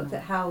quite shocked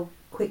at how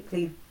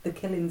quickly the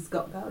killings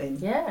got going.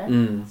 Yeah.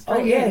 Mm. Oh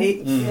yeah,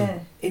 Yeah.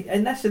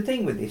 and that's the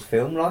thing with this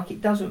film. Like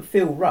it doesn't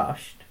feel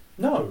rushed,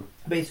 no.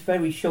 but it's a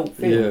very short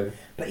film. Yeah,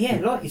 But yeah,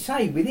 like you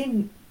say,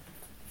 within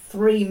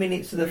 3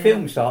 minutes of the Yeah.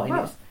 film starting,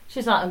 Well, it's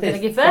She's like, I'm going to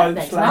There's give birth throat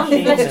next month.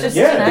 slashing. Let's just,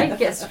 Yeah.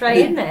 get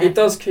straight in there. it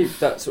does keep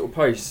that sort of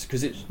pace,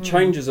 because it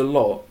changes a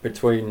lot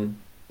between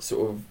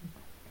sort of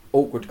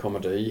awkward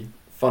comedy,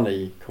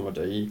 funny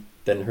comedy,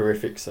 then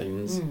horrific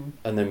scenes, Mm.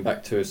 and then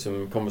back to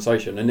some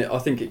conversation, and I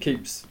think it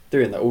keeps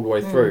doing that all the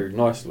way through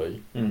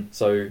nicely.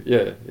 So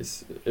yeah,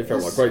 it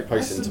felt like great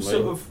There's pacing to some me.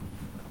 sort of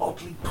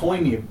oddly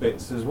poignant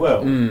bits as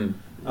well. Mm.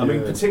 I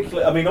mean, Yeah.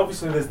 particularly. I mean,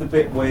 obviously, there's the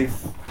bit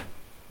with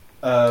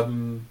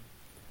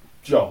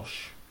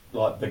Josh,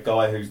 like the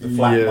guy who's the Yeah.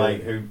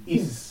 flatmate who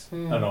is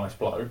Mm. a nice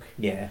bloke,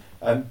 Yeah.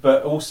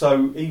 but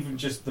also even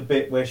just the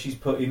bit where she's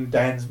putting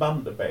Dan's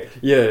mum to bed.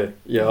 Yeah, I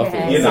Yeah,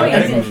 thought You know,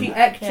 and and- she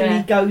actually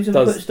Yeah. goes and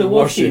Does puts the the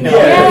washing washing,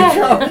 on.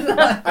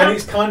 yeah. And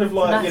it's kind of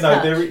like, you know,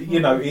 Nice there, touch. you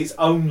know, it's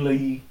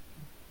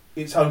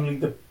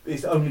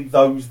only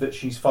those that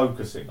she's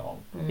focusing on,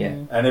 Yeah.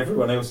 and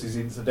everyone else is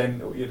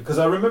incidental. Because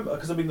I remember,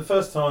 because I mean, the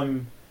first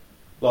time,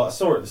 like I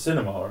saw it at the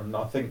cinema, and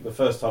I think the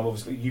first time,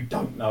 obviously, you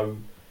don't know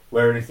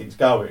where anything's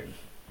going,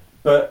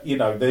 but you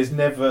know, there's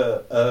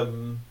never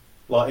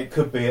like it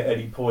could be at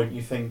any point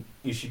you think,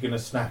 is she going to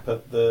snap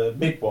at the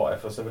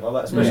midwife or something like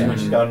that? Especially Yeah. when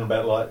she's going on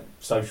about like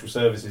social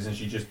services, and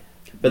she just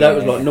But that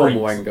was Yeah. like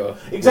normal Freaks. anger.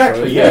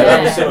 exactly, So, yeah, that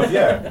Yeah. was sort of,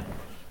 yeah.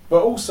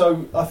 But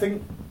also, I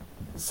think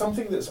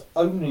something that's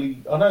only,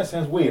 I know it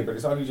sounds weird, but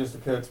it's only just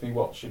occurred to me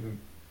watching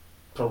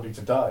probably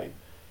today,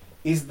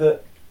 is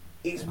that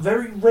it's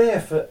very rare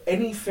for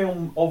any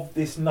film of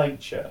this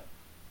nature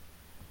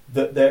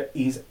that there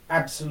is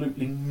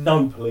absolutely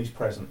no police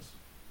presence.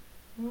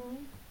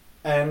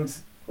 And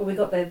Well, we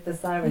got the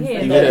sirens. Yeah.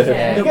 then, Yeah. don't we?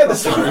 Yeah. you get the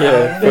sirens.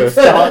 Yeah, They first.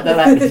 start the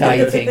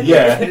lactating.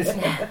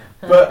 Yeah.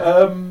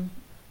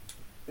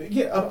 But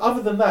yeah,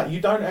 other than that, you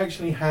don't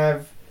actually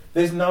have,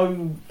 there's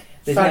no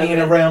There's fanning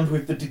no- around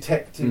with the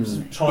detectives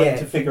trying Yeah.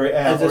 to figure it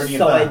out As or a any of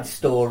side that.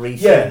 story,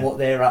 Yeah. seeing what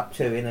they're up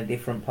to in a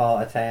different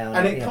part of town.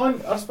 And it yeah.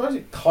 I suppose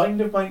it kind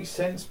of makes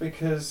sense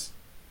because,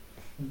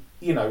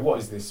 you know, what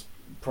is this?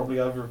 Probably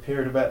over a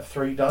period of about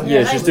 3 days. Yeah,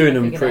 Yeah, she's they doing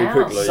would them figure pretty it out.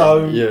 quickly.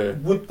 So yeah.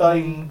 would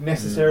they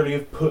necessarily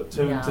have put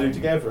two and No. two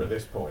together at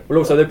this point? Well,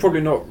 also they're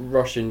probably not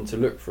rushing to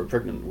look for a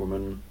pregnant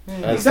woman.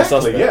 Mm. As the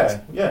Exactly. Yeah.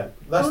 suspect. Yeah.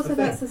 That's Also, the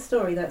thing. that's a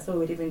story that's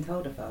already been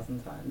told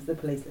 1,000 times. The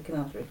police looking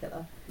after a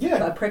killer, but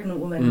Yeah. a pregnant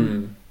woman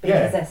Mm. being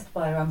Yeah. possessed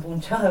by a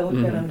unborn child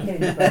Mm. going on a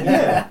killing spree.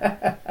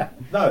 Yeah.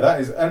 No, that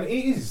is, and it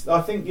is.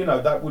 I think, you know,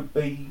 that would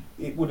be.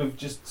 It would have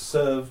just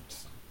served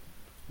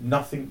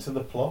nothing to the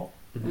plot.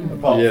 Mm.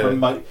 Apart Yeah.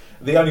 from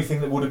the only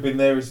thing that would have been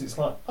there is it's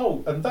like,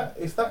 oh, and that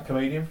it's that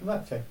comedian from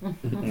that thing.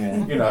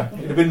 Yeah. You know,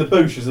 it'd have been the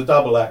Boosh as a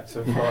double act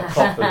of like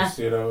coppers,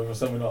 you know, or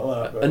something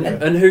like that. But, And yeah.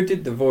 and who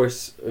did the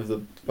voice of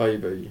the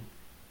baby?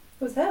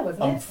 It was her,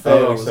 wasn't I'm it?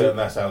 fairly Oh, was certain it?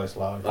 that's Alice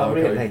Lowe. Oh,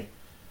 Okay. really?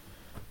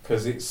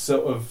 Because it's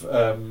sort of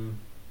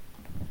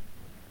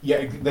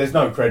yeah, there's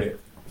no credit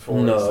for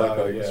No, it. So,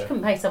 okay. yeah.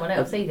 Couldn't pay someone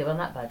else either on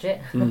that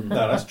budget. Mm.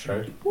 No, that's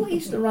true. What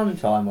is the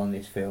runtime on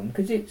this film?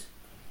 Because it's,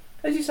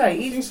 as you I say,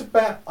 think it's,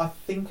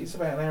 it's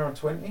about an hour and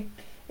 20.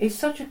 it's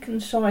such a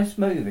concise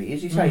movie.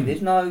 As you say, Mm.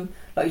 there's no,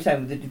 like you say,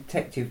 with the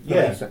detective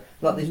Yeah. police,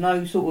 like there's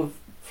no sort of,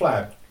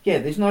 Flab. yeah,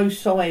 there's no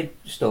side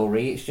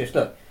story. It's just,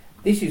 look,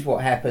 this is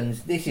what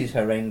happens, this is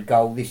her end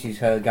goal, this is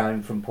her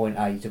going from point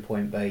A to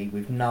point B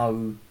with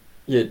no...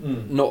 Yeah,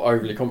 Mm. not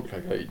overly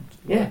complicated.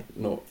 Yeah. Like,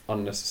 not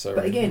unnecessary.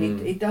 But again,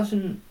 Mm. it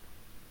doesn't...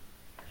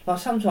 Like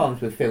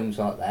sometimes with films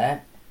like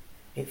that,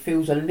 it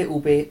feels a little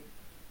bit,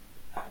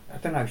 I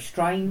don't know,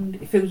 strained.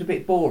 It feels a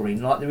bit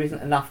boring, like there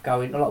isn't enough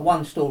going... Like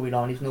one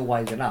storyline isn't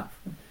always enough.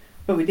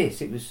 But with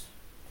this, it was...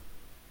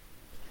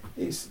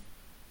 It's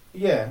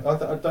yeah.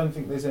 I don't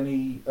think there's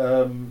any.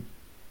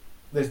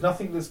 There's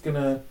nothing that's going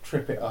to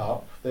trip it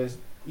up. There's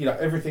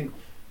everything,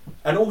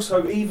 and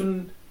also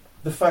even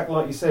the fact,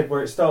 like you said,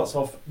 where it starts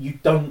off, you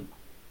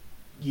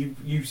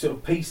sort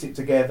of piece it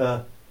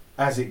together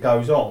as it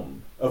goes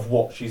on of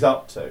what she's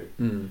up to,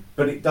 Mm.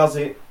 but it does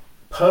it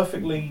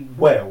perfectly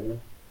well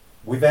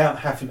without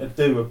having to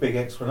do a big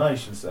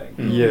explanation scene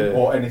Yeah.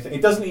 or anything.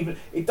 It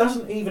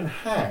doesn't even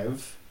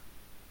have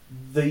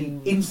the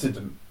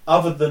incident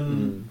other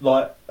than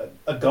like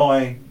a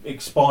guy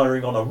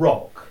expiring on a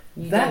rock.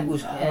 That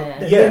was yeah.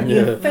 the, Yeah. the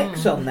Yeah.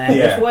 effects on that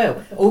Yeah. as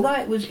well. Although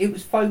it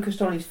was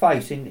focused on his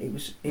face, and it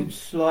was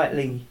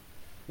slightly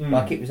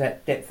like it was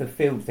that depth of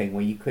field thing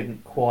where you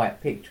couldn't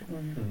quite picture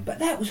it. Mm. But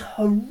that was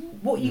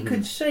what you Mm.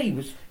 could see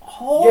was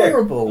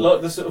horrible.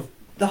 like the sort of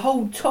the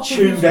whole top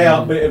tuned of his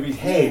out bit of his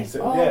head. Yeah.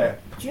 So, Oh. yeah.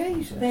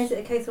 Jesus. There's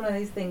a case of one of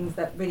those things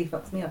that really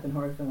fucks me up in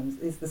horror films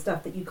is the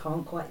stuff that you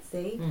can't quite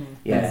see. Mm.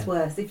 Yeah. It's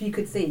worse. If you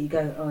could see, you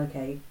go, oh,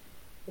 okay,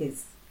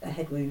 it's a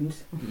head wound.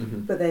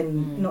 Mhm. But then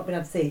Mm. not being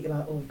able to see it, you're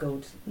like, oh,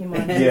 God. Your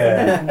mind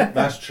Yeah.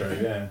 That's true.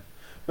 Yeah,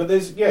 but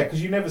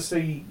because you never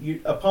see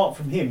apart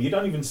from him, you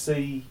don't even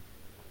see.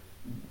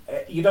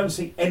 You don't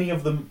see any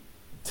of them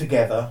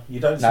together. You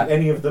don't No. see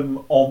any of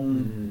them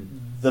on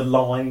Mm. the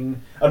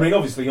line. I mean,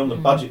 obviously, on the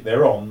Mm. budget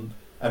they're on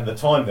and the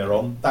time they're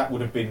on, that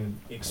would have been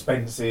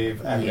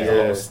expensive and there's a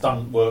lot Yeah. of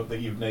stunt work that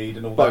you'd need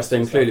and all But that. it's then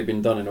sort of clearly stuff.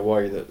 been done in a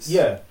way that's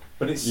Yeah,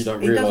 but it's you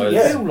don't It doesn't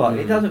realise. feel like Mm.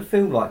 it doesn't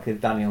feel like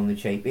they've done it on the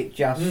cheap. It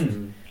just,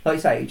 Mm. like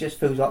you say, it just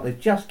feels like they've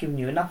just given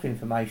you enough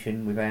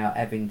information without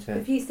having to.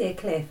 If you see a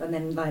cliff and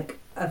then, like,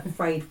 a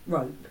frayed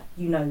rope,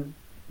 you know,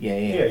 Yeah,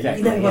 Yeah,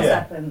 exactly. you know what's Yeah.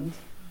 happened.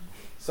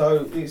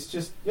 So it's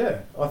just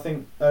I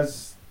think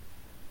as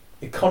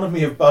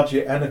economy of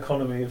budget and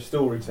economy of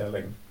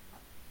storytelling,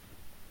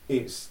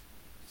 it's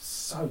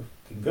so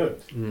fucking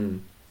good.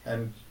 Mm.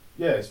 And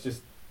it's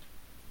just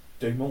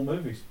do more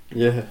movies.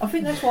 Yeah. I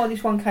think that's why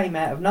this one came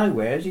out of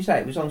nowhere. As you say,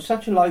 it was on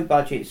such a low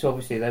budget, so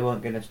obviously they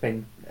weren't going to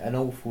spend an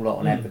awful lot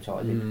on Mm.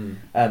 advertising.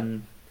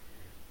 Mm.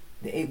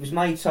 it was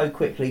made so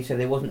quickly, so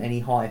there wasn't any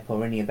hype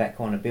or any of that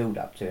kind of build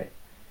up to it.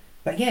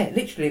 But yeah,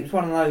 literally, it was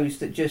one of those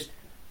that just,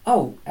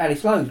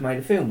 Alice Lowe's made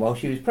a film while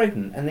she was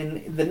pregnant, and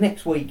then the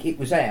next week it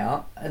was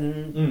out,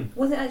 and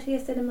Was it actually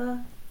a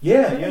cinema?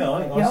 Yeah, I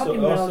didn't saw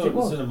realise it it at the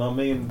was. cinema.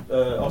 Me and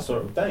I saw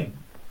it with Dane,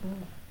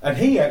 and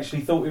he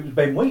actually thought it was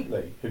Ben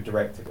Wheatley who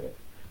directed it.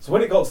 So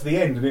when it got to the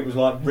end and it was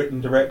like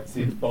written,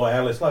 directed by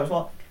Alice Lowe, I was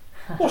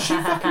like, "Well, she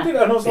fucking did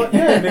it," and I was like,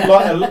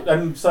 "Yeah," and,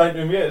 and saying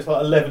to him, "Yeah, it's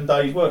like 11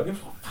 days' work." He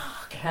was like,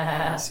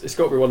 "Fuck." It's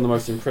got to be one of the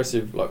most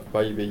impressive, like,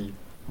 baby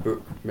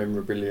book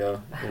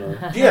memorabilia, you know.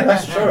 Yeah,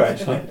 that's true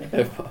actually.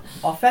 ever.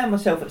 I found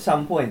myself at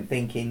some point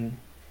thinking,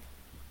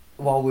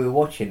 while we were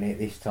watching it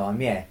this time,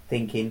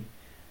 thinking,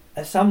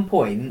 at some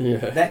point, Yeah.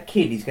 that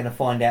kid is going to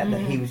find out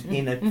that he was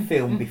in a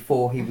film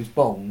before he was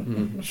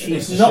born. Mm.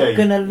 She's It's a not she.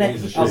 going to let. It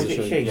is a Oh, she. is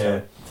it she? Yeah.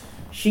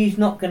 She's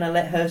not going to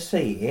let her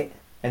see it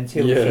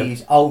until Yeah.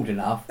 she's old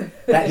enough.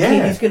 That Yeah.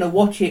 kid is going to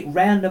watch it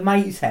round a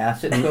mate's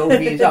house at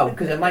 12 years old,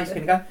 because her mate's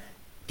going to go,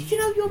 "Did you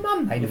know your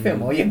mum made a film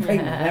while you're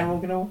pregnant?" And they're all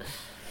going to.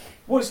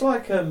 Well, it's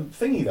like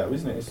thingy though,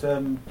 isn't it? It's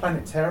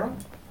Planet Terror,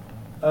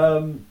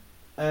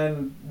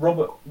 and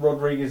Robert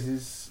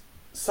Rodriguez's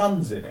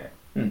son's in it,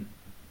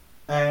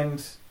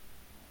 and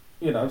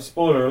you know,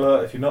 spoiler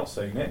alert if you've not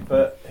seen it,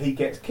 but he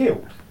gets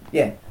killed.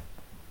 Yeah.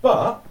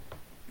 But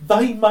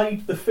they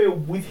made the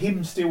film with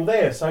him still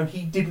there, so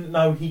he didn't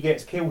know he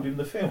gets killed in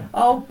the film.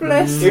 Oh,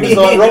 bless It was him.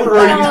 like Robert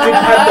Rodriguez didn't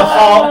have the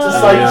heart to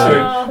say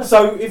to Oh. him.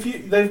 So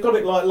they've got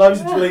it like loads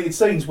of deleted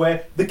scenes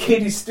where the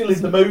kid is still in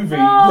the movie,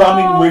 Oh,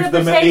 running with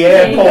they're them at the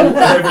protecting. airport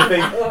and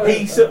everything.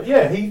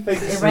 He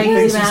thinks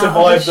he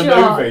survived the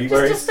movie.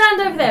 Where Just it's,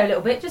 stand over there a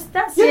little bit.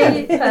 That's Yeah.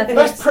 it. Perfect.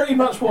 that's pretty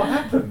much what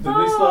happened.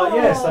 And it's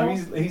like,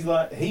 so he's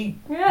like, he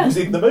Yeah. was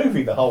in the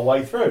movie the whole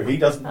way through. He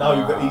doesn't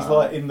know that he's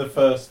like in the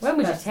first When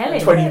would you tell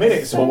him? 20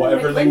 minutes or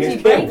whatever, and When then did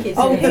you gets break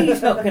killed. it? Oh,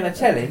 he's not going to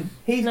tell him.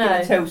 He's No.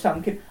 going to tell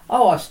some kid,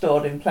 I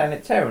starred in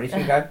Planet Terror. And he's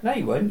going to go, "No,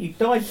 you weren't. You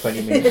died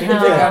 20 minutes in." And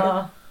he's going to go,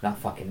 Oh. "No,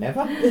 fucking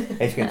never."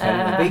 He's going to tell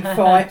him a big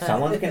fight.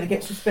 Someone's going to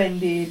get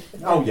suspended.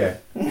 Oh yeah.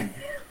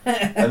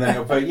 And then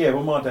he'll be, yeah,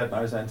 well my dad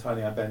knows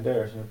Antonio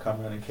Banderas and he'll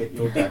come around and kick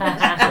your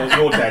dad.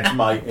 Your dad's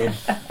mate in.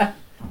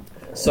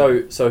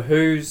 So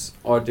whose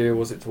idea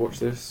was it to watch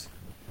this?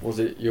 Was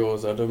it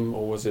yours, Adam,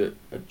 or was it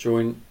a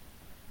joint?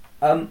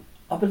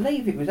 I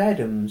believe it was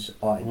Adam's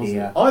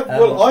idea.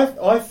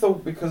 I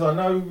thought, because I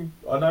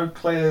know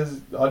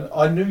Claire's,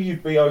 I knew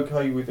you'd be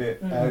okay with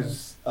it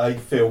as a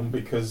film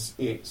because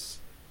it's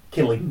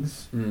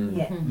killings,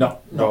 Yeah.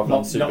 not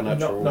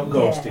supernatural. not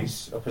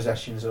ghosties or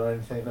possessions or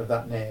anything of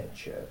that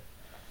nature.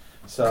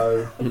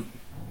 So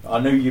I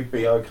knew you'd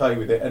be okay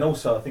with it, and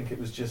also I think it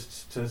was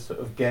just to sort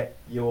of get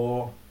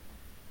your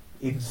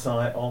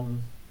insight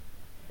on.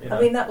 You know.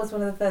 I mean, that was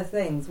one of the first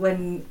things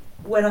when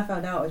I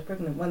found out I was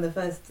pregnant. One of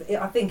the first,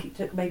 I think it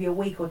took maybe a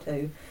week or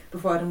two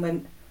before Adam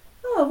went,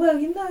 "Oh well,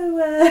 you know."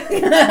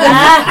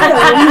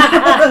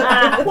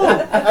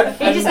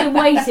 He's just been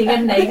waiting,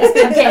 hasn't he? Just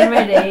been getting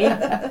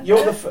ready.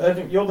 You're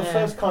the Yeah.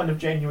 first kind of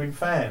genuine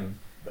fan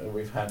that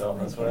we've had on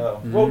as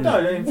well. Mm. Well,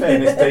 no, in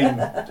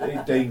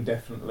fairness, Dean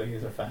definitely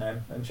is a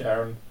fan, and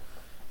Sharon.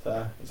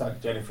 So it's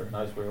like Jennifer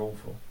knows we're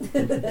awful.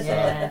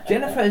 Yeah.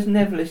 Jennifer has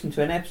never listened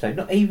to an episode,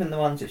 not even the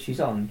ones that she's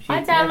on. She's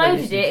I never downloaded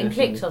listened it to and a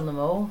clicked single- on them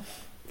all.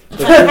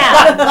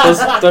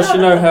 Does she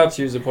know how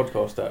to use a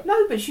podcast app?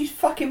 No, but she's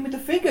fucking with the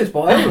figures by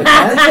all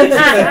accounts.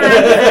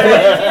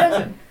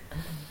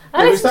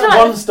 I It was listened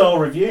that to 1-star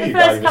review the you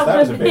first gave us. couple That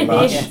was a of bit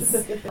much.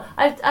 minutes.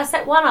 I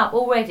set one up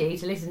already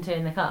to listen to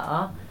in the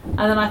car, and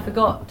then I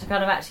forgot to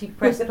kind of actually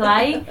press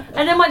play.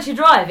 And then once you're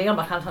driving, I'm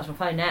like, I can't touch my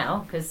phone now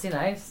because you know.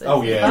 It's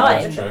Oh yeah,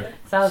 fine. that's true.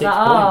 So I was 6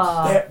 like,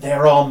 points. oh.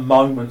 There are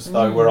moments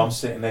though where Mm. I'm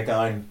sitting there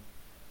going,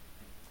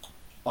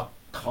 I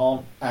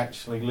can't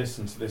actually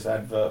listen to this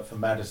advert for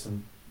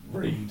Madison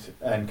Reed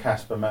and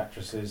Casper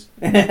mattresses.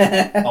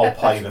 I'll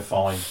pay the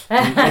fine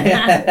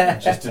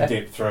just to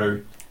dip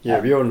through. Yeah,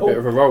 but you're on a bit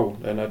of a roll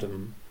then,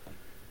 Adam.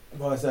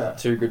 Why is that?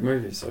 2 good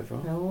movies so far.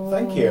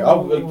 Thank you.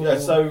 Oh,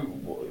 so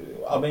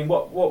I mean,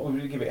 what would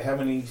we give it? How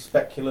many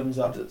speculums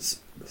up?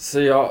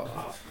 See,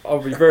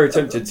 I'll be very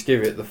tempted to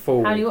give it the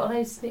full. How many? What are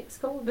those sticks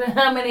called?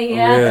 How many?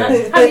 Yeah. How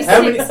many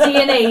How many- sticks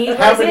D&E?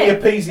 How many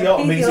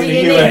episiotomies in a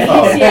D&Es,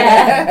 UFO?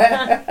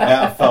 yeah.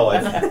 Out of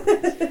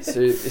 5.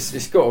 See,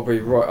 it's got to be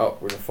right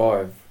up with a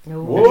 5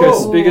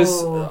 Whoa.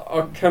 because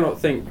I cannot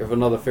think of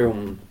another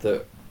film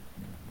that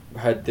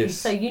had It's this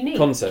so unique.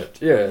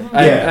 concept. Yeah, Mm.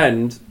 Yeah.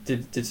 and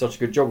did such a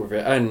good job with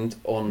it, and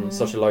on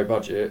such a low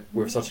budget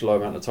with such a low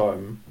amount of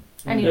time.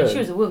 And you know, Yeah. she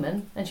was a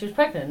woman and she was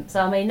pregnant,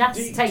 so I mean that's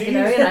Do taking you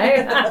her, you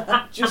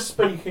know. Just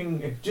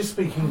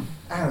speaking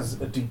as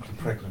a deeply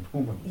pregnant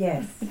woman.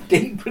 Yes.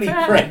 Deeply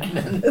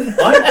pregnant.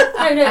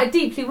 No, a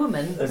deeply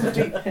woman. As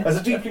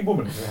a deeply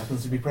woman who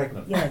happens to be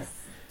pregnant. Yes.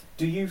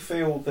 Do you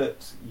feel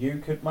that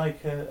you could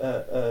make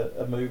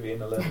a movie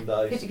in 11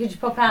 days? Could you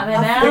pop out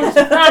there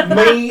now?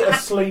 Me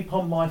asleep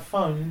on my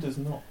phone does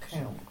not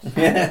count.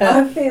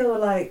 I feel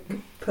like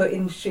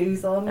putting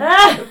shoes on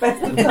at the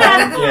best of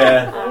times.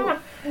 Yeah.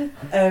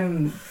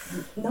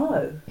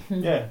 No.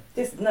 Yeah.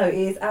 Just no, it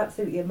is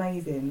absolutely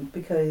amazing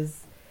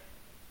because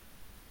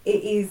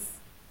it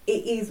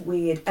is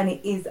weird and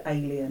it is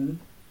alien.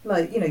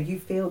 Like, you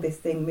feel this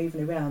thing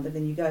moving around and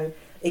then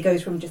it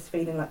goes from just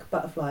feeling like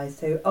butterflies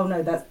to, oh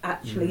no, that's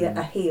actually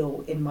a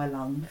heel in my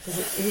lung.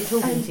 Is it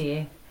talking to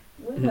you?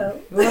 Well.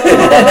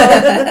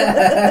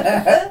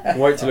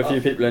 Wait till a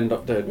few people end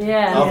up dead.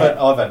 Yeah.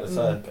 I've had to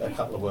say a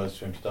couple of words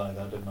to him today,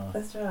 though, didn't I?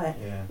 That's right.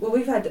 Yeah. Well,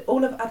 we've had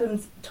all of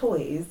Adam's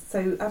toys.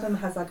 So Adam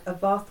has like a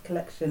vast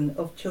collection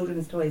of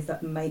children's toys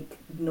that make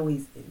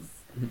noises.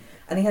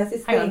 And he has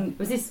this Hang thing. on.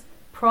 Was this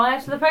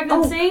prior to the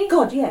pregnancy? Oh,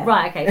 God, yeah.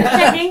 Right, okay. Just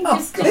checking.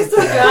 Just Yes,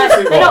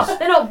 right. it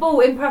They're not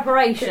bought in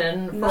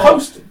preparation. No.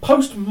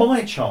 Post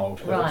my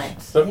childhood, Right.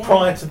 but Yeah.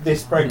 prior to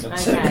this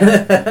pregnancy.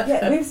 Okay.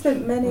 Yeah, we've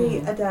spent many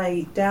a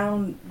day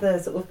down the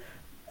sort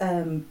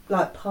of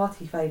like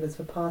party favours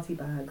for party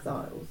bags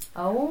aisles.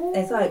 Oh.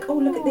 It's like, oh,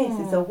 look at this,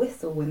 it's a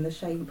whistle in the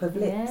shape of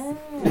lips.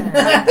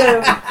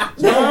 Yeah.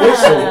 It's not a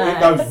whistle, it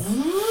goes.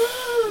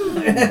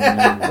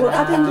 Well,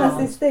 Adam has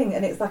this thing,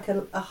 and it's like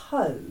a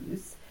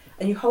hose,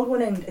 and you hold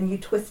one end and you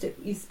twist it,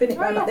 you spin it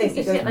round like this.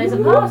 You It get goes, those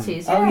at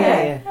parties. Oh,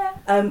 Yeah.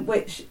 yeah.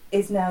 which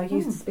is now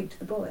used to speak to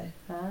the boy.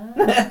 Ah.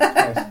 Speak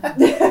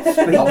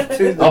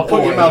to the I'll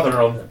put your boy.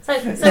 mother on. So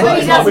It's really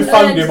like we hasn't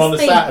phoned learned him to on a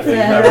speak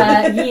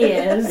Saturday, for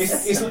years.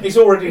 It's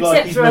already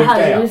like Except he's for a moved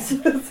out.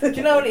 hose. Do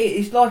you know what it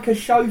is? It's like a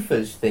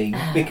chauffeur's thing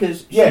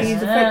because Yes. she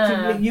is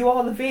effectively, you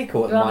are the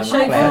vehicle at the You are the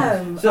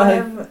moment. chauffeur. Claire. I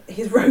am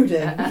his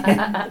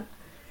rodent.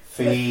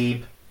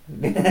 Phoebe.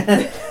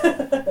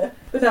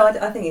 But no,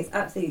 I think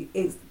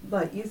it's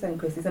like you're saying,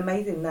 Chris, it's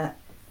amazing that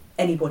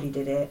anybody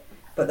did it,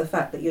 but the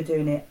fact that you're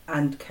doing it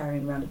and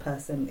carrying around a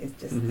person is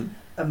just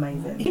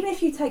amazing. Even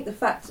if you take the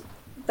fact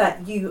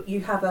that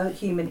you have a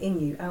human in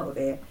you out of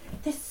it,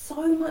 there's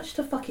so much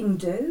to fucking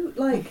do.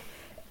 Like,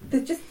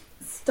 there's just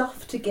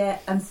stuff to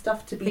get and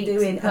stuff to be Feet to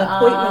doing and put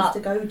appointments up, to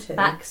go to.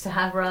 Backs to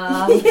have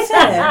rubbed.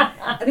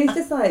 Yeah, and it's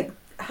just like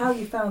how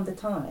you found the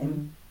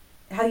time,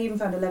 how you even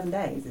found 11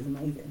 days is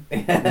amazing.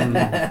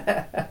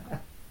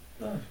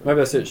 Maybe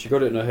that's it. She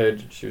got it in her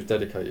head. She was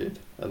dedicated,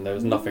 and there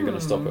was nothing going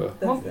to stop her.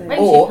 Well, That's it.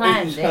 maybe she Or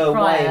planned it's it her way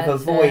prior of to-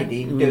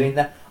 avoiding doing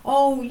that.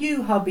 Oh,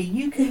 you hubby,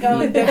 you can go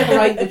and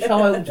decorate the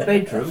child's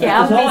bedroom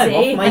Yeah, because I'm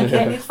busy. off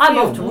making this I'm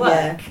film. off to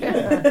work.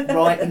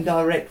 Writing,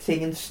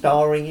 directing and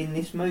starring in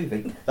this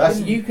movie. That's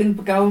You can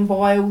go and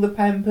buy all the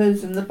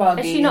Pampers and the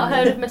buggy. Has she not and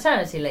heard the- of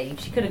maternity leave?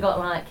 She could have got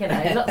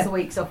lots of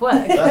weeks off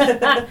work. She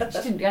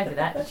didn't go for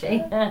that, did she?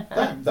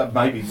 that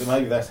maybe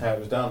that's how it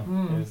was done.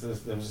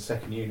 Mm. There was a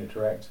second unit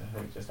director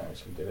who just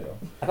actually did it all.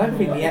 I don't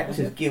think the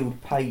Actors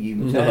Guild pay you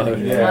No.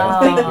 maternity. leave. Yeah. I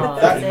think Oh, you're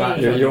pretty see. much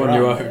Yeah, you're on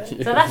your own. So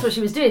that's what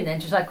she was doing then.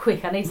 She was like,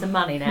 quick, I need some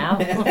money now.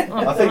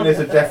 I think there's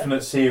a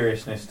definite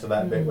seriousness to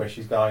that bit where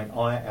she's going,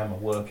 I am a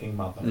working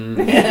mother.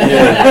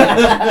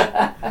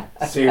 Yeah.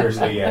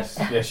 Seriously, yes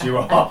you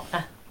are.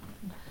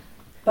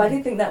 But I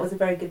did think that was a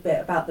very good bit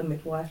about the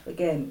midwife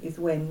again, is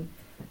when,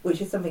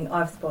 which is something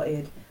I've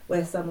spotted,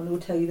 where someone will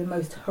tell you the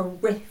most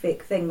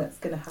horrific thing that's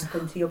going to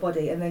happen to your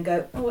body and then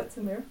go, oh, it's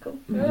a miracle.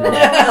 Oh,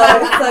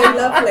 it's so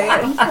lovely.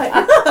 And it's like,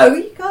 no,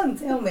 you can't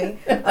tell me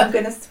I'm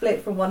going to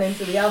split from one end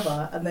to the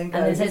other and then go,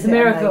 And then say "This it's a is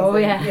miracle,"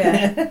 amazing."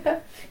 yeah.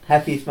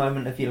 Happiest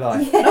moment of your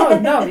life. Yeah.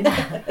 No, if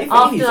it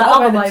After is, that I've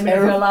other had a moment of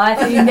terrible- your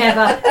life, you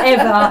never,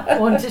 ever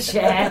want to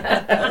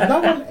share. No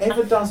one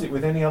ever does it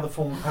with any other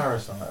form of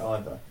parasite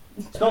either.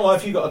 It's not like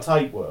if you've got a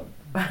tapeworm.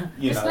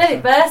 You Just know, let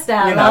it burst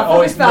out, you know, love.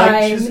 oh, It's it's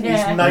fine. it's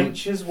Yeah.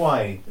 nature's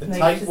way. The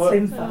Nature's tapeworm.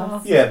 slim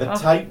fast. Yeah, the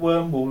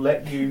tapeworm will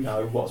let you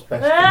know what's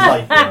best for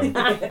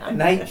tapeworm.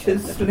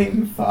 Nature's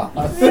slim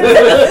fast.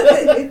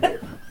 Well,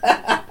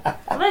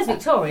 those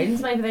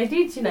Victorians, maybe they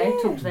did,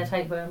 talk to their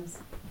tapeworms.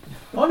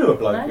 I knew a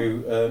bloke No?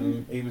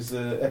 who he was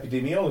an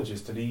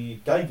epidemiologist and he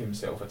gave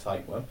himself a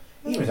tapeworm.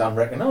 He was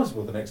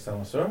unrecognisable the next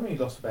time I saw him. He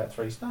lost about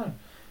 3 stone.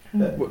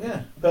 What-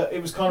 Yeah, but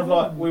it was kind of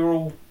like we were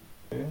all.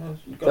 You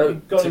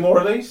That- got any more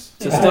of these?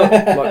 to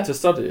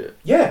study it.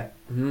 Yeah,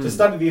 Mm. to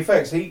study the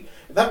effects.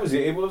 That was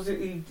it. It was.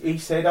 He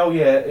said, "Oh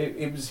yeah,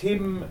 it was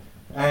him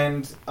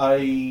and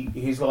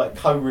his like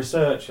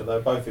co-researcher.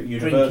 They're both at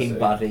university. Drinking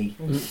buddy.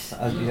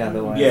 As the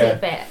other way. Yeah. Is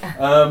it bet?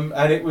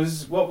 And it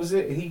was what was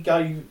it? He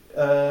gave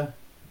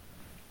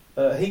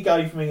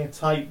me a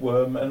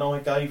tapeworm and I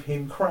gave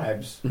him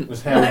crabs.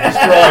 Was how he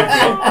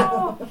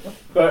described it.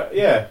 But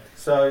yeah,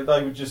 so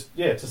they would just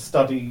to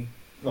study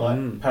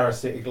like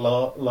parasitic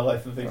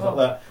life and things like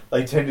that.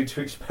 They tended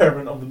to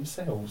experiment on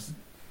themselves.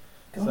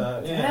 God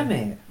So, yeah. damn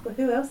it. Well,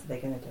 who else are they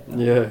going to do?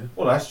 Yeah.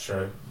 Well, that's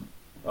true.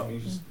 I mean, you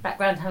just,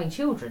 Background to having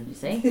children, you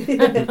see.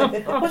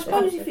 I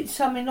suppose if it's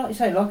something like you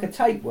say, like a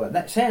tapeworm,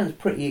 that sounds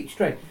pretty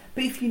extreme.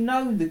 But if you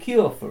know the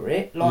cure for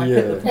it, like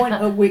at the Yeah. point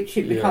at which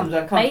it Yeah. becomes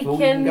uncomfortable, you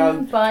can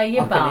Bacon go. by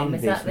your "I can bum. end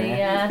Is this that the?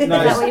 now." Is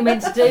No, that what you're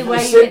meant to do? Where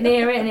you sit- get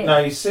near it and it? no,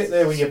 you sit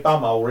there with your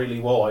bum hole really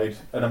wide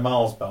and a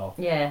Mars bar.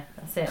 Yeah,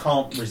 that's it.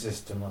 Can't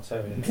resist them, I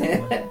tell you.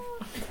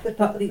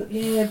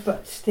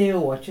 But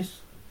still, I just.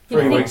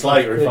 3 Yeah. weeks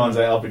later, he finds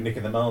out I've been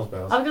nicking the Mars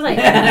bars. I was going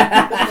to say,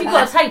 if you've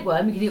got a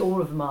tapeworm, you can eat all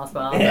of the Mars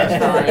bars. Yeah.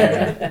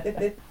 That's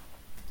fine.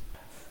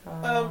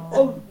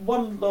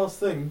 One last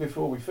thing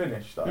before we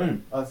finish, though,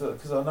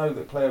 because I know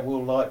that Claire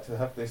will like to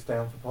have this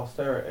down for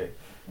posterity.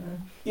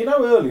 You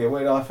know, earlier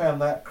when I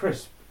found that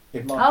crisp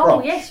in my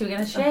crotch, yes, you were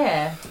going to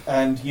share.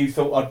 and you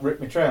thought I'd rip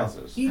my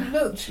trousers. You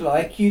looked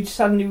like you'd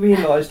suddenly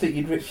realised that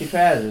you'd ripped your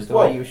trousers the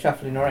way you were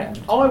shuffling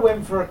around. I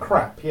went for a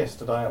crap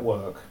yesterday at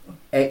work,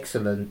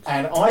 Excellent.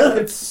 and I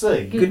could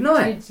see. Good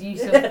night. Good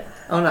use of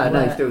Oh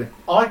no, he's doing it.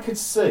 I could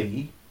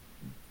see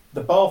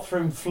the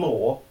bathroom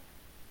floor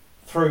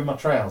through my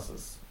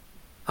trousers.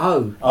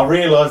 Oh. I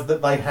realised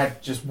that they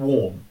had just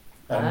worn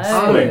and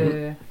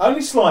split.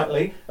 Only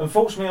slightly.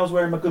 Unfortunately, I was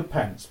wearing my good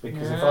pants,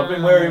 because if I'd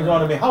been wearing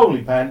one of my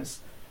holy pants,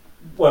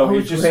 well,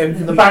 it just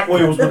the back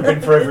wheels would have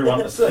been for everyone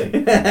to see.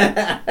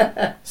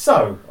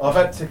 So I've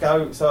had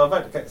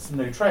to get some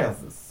new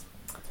trousers.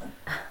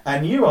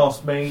 And you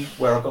asked me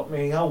where I got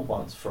my old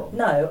ones from.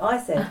 No, I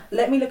said,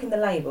 let me look in the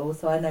label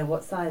so I know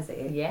what size it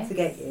is Yes, to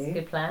get you.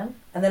 good plan.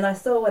 And then I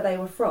saw where they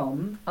were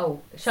from.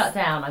 Oh, shut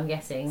down, I'm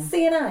guessing.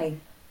 C&A.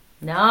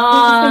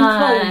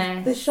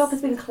 Nice. The shop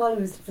has been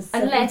closed for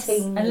 17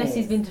 years. Unless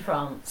he's been to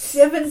France.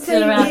 17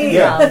 Still around years.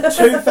 Yeah,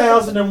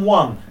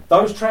 2001.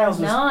 Those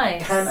trousers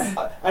Nice.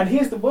 and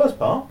here's the worst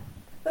part.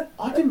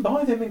 I didn't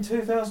buy them in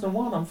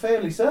 2001, I'm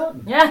fairly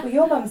certain. Yeah. Well,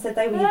 your mum said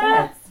they were your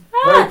dad's.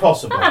 Very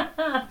possible.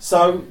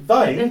 So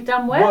They've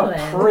done well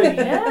were then.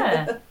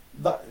 Yeah.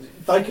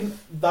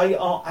 They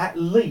are at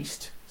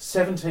least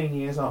 17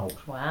 years old.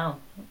 Wow.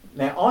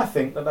 Now, I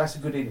think that's a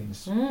good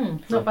innings for a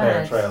Not pair of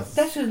bad. trousers.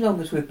 That's as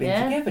long as we've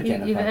been together,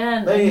 Jennifer. You've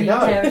earned There a you new go.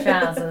 pair of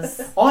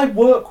trousers. I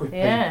work with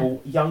Yeah.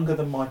 people younger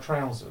than my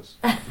trousers.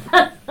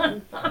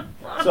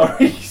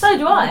 Sorry. So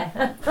do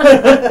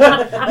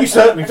I. You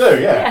certainly do,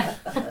 yeah.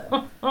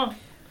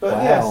 But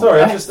Wow. yeah,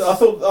 sorry. I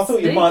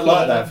thought you might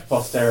like that for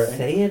posterity.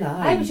 C&A.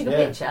 I hope we took a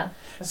Yeah. picture.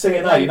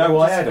 C&A, you know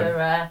why I had Just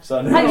them? for, So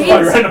I knew oh, I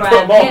was going around to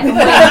put them on.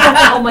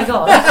 yeah. Oh my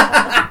god.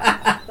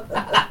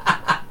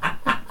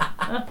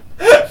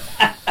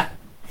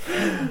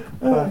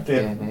 Oh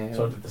dear. Fucking hell.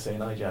 So I did the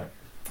C&A joke.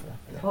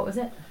 Yeah. What was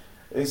it?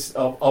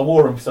 I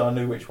wore them so I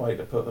knew which way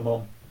to put them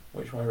on,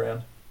 which way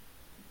round.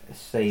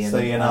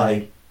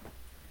 C&A.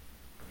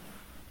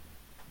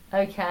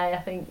 Okay, I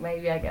think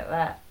maybe I get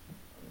that.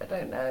 I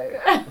don't know.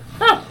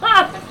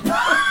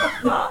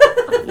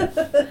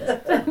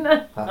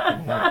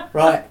 Fucking hell.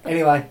 Right,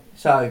 anyway,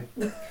 so.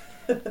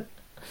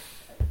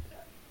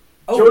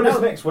 Join us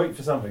next week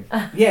for something.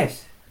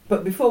 Yes,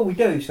 but before we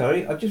do,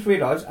 sorry, I've just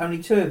realised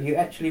only 2 of you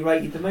actually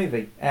rated the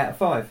movie out of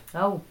 5.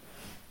 Oh.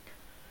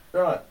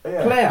 Right,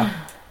 yeah. Claire.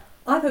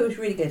 I thought it was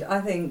really good.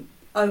 I think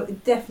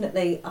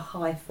definitely a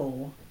high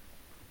 4.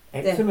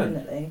 Excellent.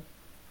 Definitely.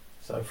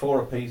 So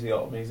 4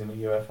 episiotomies in a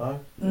UFO.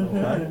 Mhm.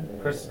 Okay.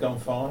 Chris has gone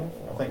 5.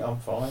 I think I'm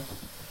 5.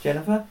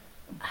 Jennifer?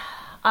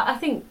 I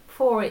think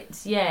for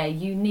its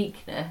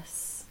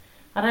uniqueness,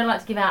 I don't like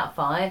to give out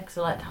 5 because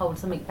I like to hold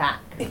something back.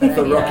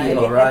 For Rocky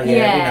Horror,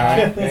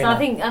 Yeah. you know. So I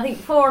think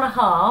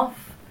 4.5,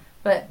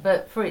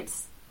 but for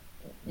its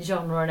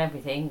genre and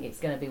everything, it's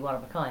going to be one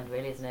of a kind,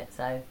 really, isn't it?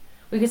 So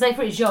we could say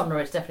for its genre,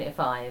 it's definitely a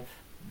 5.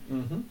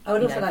 Mm-hmm. I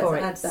would You also know, like for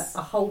to add its- that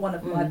a whole one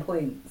of my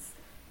points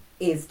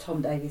is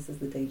Tom Davies as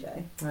the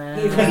DJ. Ah.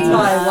 He's the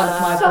entire one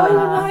of my So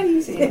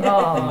points. amazing.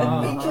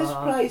 Oh. He just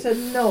plays a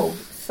knob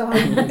so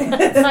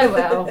So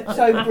well.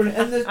 so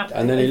brilliant.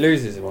 And then he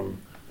loses one.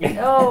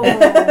 Oh.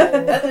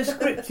 And the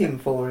scripting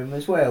for him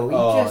as well.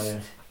 He just. yeah.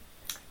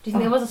 Do you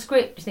think there was a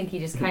script? Do you think he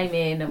just came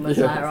in and was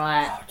Yeah. like,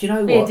 right, Do you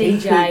know be a what? He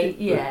DJ? could-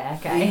 Yeah,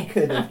 He okay.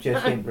 could have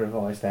just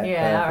improvised that.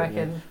 Yeah, I perfectly.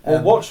 reckon.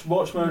 Well,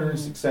 watch Murder and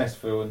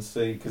Successful and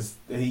see, because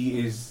he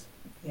is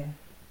Yeah.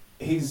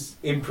 his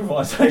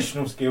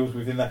improvisational skills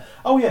within that.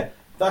 Oh yeah,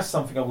 that's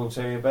something I will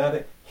tell you about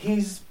it.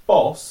 His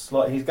boss,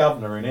 like his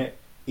governor in it,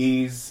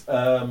 is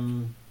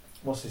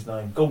what's his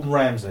name? Gordon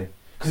Ramsay.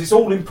 Because it's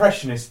all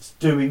impressionists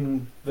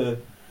doing the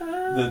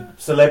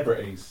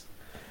celebrities,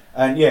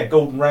 and yeah,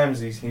 Gordon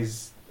Ramsay's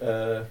his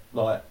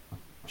like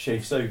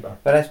chief super.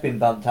 But that's been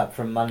bumped up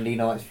from Monday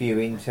night's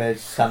viewing to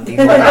Sunday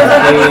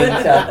night's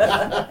viewing.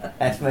 So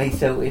that's me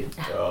sorted.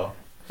 Oh.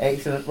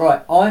 Excellent.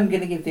 Right, I'm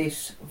going to give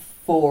this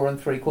 4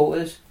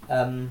 3/4.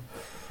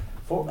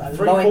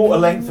 Three-quarter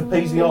length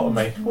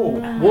episiotomy.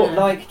 Oh. What,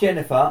 like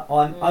Jennifer,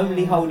 I'm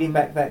only holding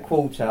back that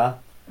quarter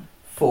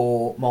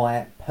for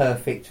my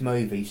perfect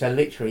movie. So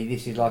literally,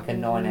 this is like a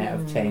 9 out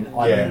of 10.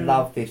 I Yeah.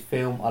 love this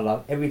film. I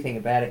love everything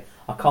about it.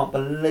 I can't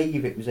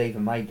believe it was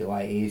even made the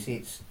way it is.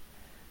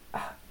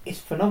 It's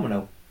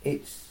phenomenal.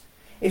 It's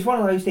one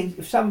of those things.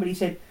 If somebody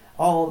said,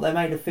 "Oh, they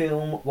made a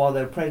film while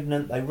they were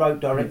pregnant, they wrote,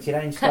 directed,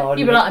 and starred,"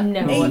 You'd be like, I'm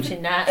never Even-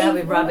 watching that. That'll be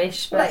even-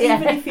 rubbish. But like, yeah.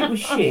 even if it was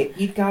shit,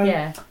 you'd go,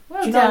 Yeah.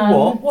 Well "Do you done. know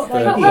what? What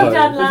they Well, did." well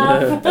done,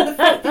 love. But the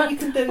fact that you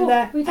can do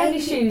that, We done and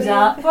your it shoes be-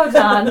 up. Well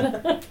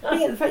done.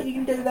 Yeah, the fact you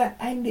can do that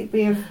and it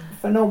be a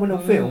phenomenal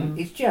film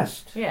is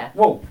just. Yeah.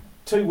 Well,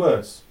 2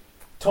 words.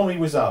 Tommy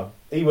Wiseau.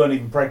 He weren't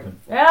even pregnant.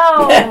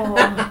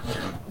 Oh.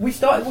 We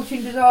started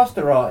watching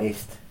Disaster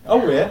Artist,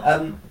 Oh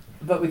yeah.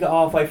 but we got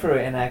halfway through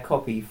it and our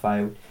copy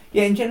failed.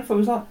 Yeah, and Jennifer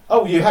was like,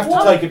 Oh, you have to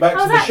What? take it back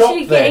I to was the shop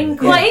actually then. getting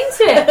quite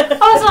into it.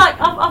 I was like,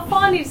 I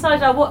finally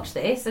decided I'll watch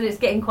this, and it's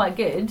getting quite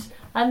good,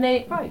 and then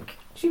it broke.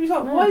 She was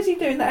like, why is he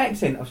doing that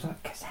accent? I was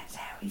like, because that's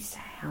how he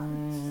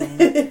sounds.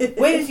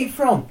 Where's he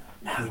from?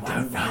 No, We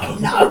don't know.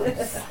 No.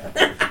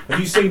 Have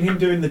you seen him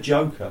doing the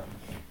Joker?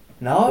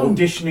 No.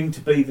 Auditioning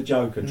to be the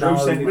Joker. Drew No,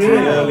 sent it to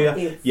really? me earlier.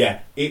 It's- Yeah,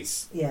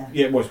 it's Yeah.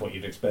 it was what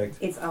you'd expect.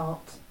 It's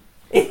art.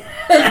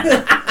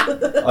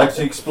 I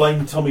actually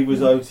explained Tommy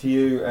Wiseau to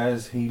you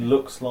as he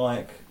looks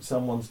like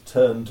someone's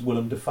turned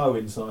Willem Dafoe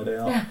inside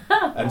out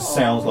and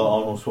sounds like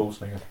Arnold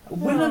Schwarzenegger.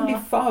 Willem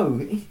Dafoe,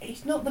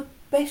 he's not the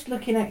best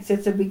looking actor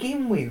to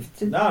begin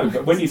with. No,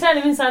 but when you Turn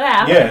him inside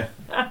out. yeah,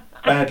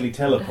 badly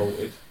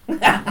teleported.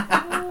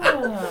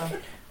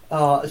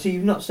 Oh, so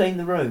you've not seen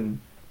The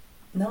Room?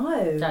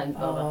 No. Don't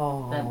bother.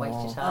 Oh. Don't waste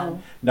your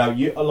time. No,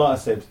 you like I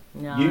said,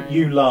 No.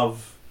 you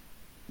love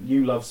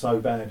so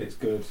bad it's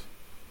good.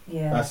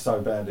 Yeah. That's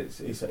so bad it's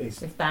It's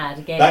bad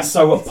again. that's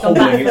so It's gone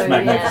appalling back it's through,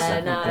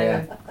 magnificent.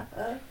 Yeah,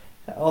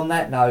 no. On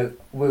that note,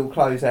 we'll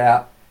close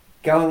out.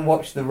 Go and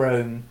watch The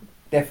Room.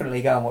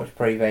 Definitely go and watch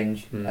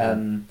Prevenge.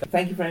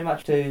 Thank you very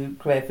much to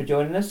Claire for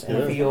joining us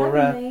and for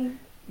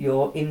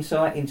your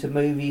insight into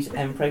movies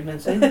and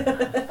pregnancy.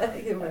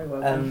 You're very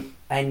welcome.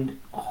 And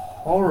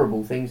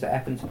horrible things that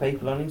happen to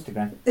people on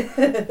Instagram.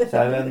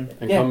 So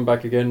And come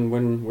back again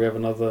when we have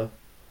another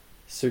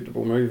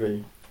suitable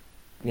movie.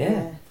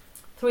 yeah.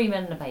 3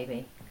 Men and a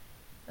Baby.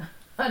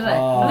 I don't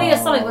know. I think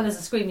there's something where there's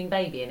a screaming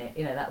baby in it.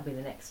 You know, that'll be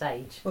the next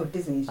stage. Well,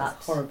 Disney's just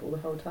But- horrible the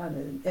whole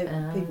time.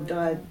 People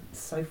die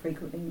so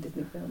frequently in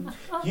Disney films.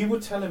 You were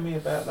telling me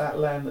about that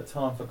Land That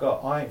Time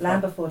Forgot.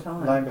 Land Before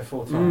Time. Land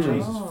Before Time. Mm.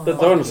 Jesus. Oh. The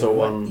dinosaur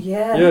one.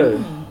 Yeah.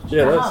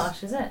 Yeah, that's.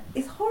 Harsh, is it?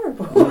 It's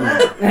horrible.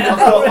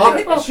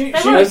 She They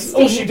all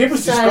won't she did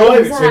was so describe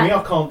it is to me. that-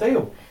 I can't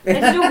deal. They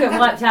should all get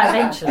wiped out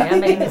eventually. I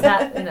mean, is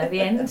that,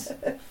 the end? It's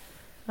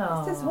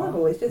just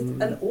horrible. It's just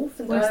an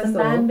orphan Worse than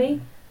dinosaur.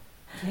 Bambi?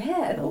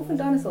 Yeah, an orphan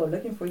dinosaur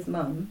looking for his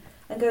mum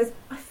and goes,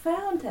 I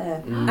found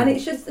her. Mm. And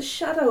it's just the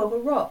shadow of a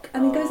rock.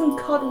 And he goes and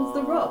cuddles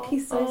the rock.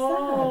 He's so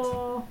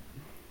Oh.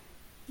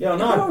 Yeah, I sad.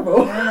 know. It's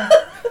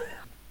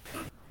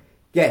horrible.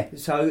 Yeah,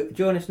 so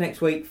join us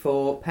next week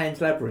for Pan's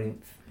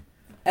Labyrinth.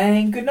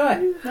 And good night.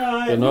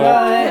 Good night.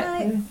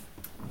 Bye.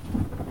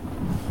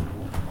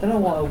 Don't know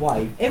why I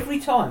wave. Every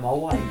time I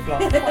wave.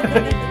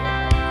 Like,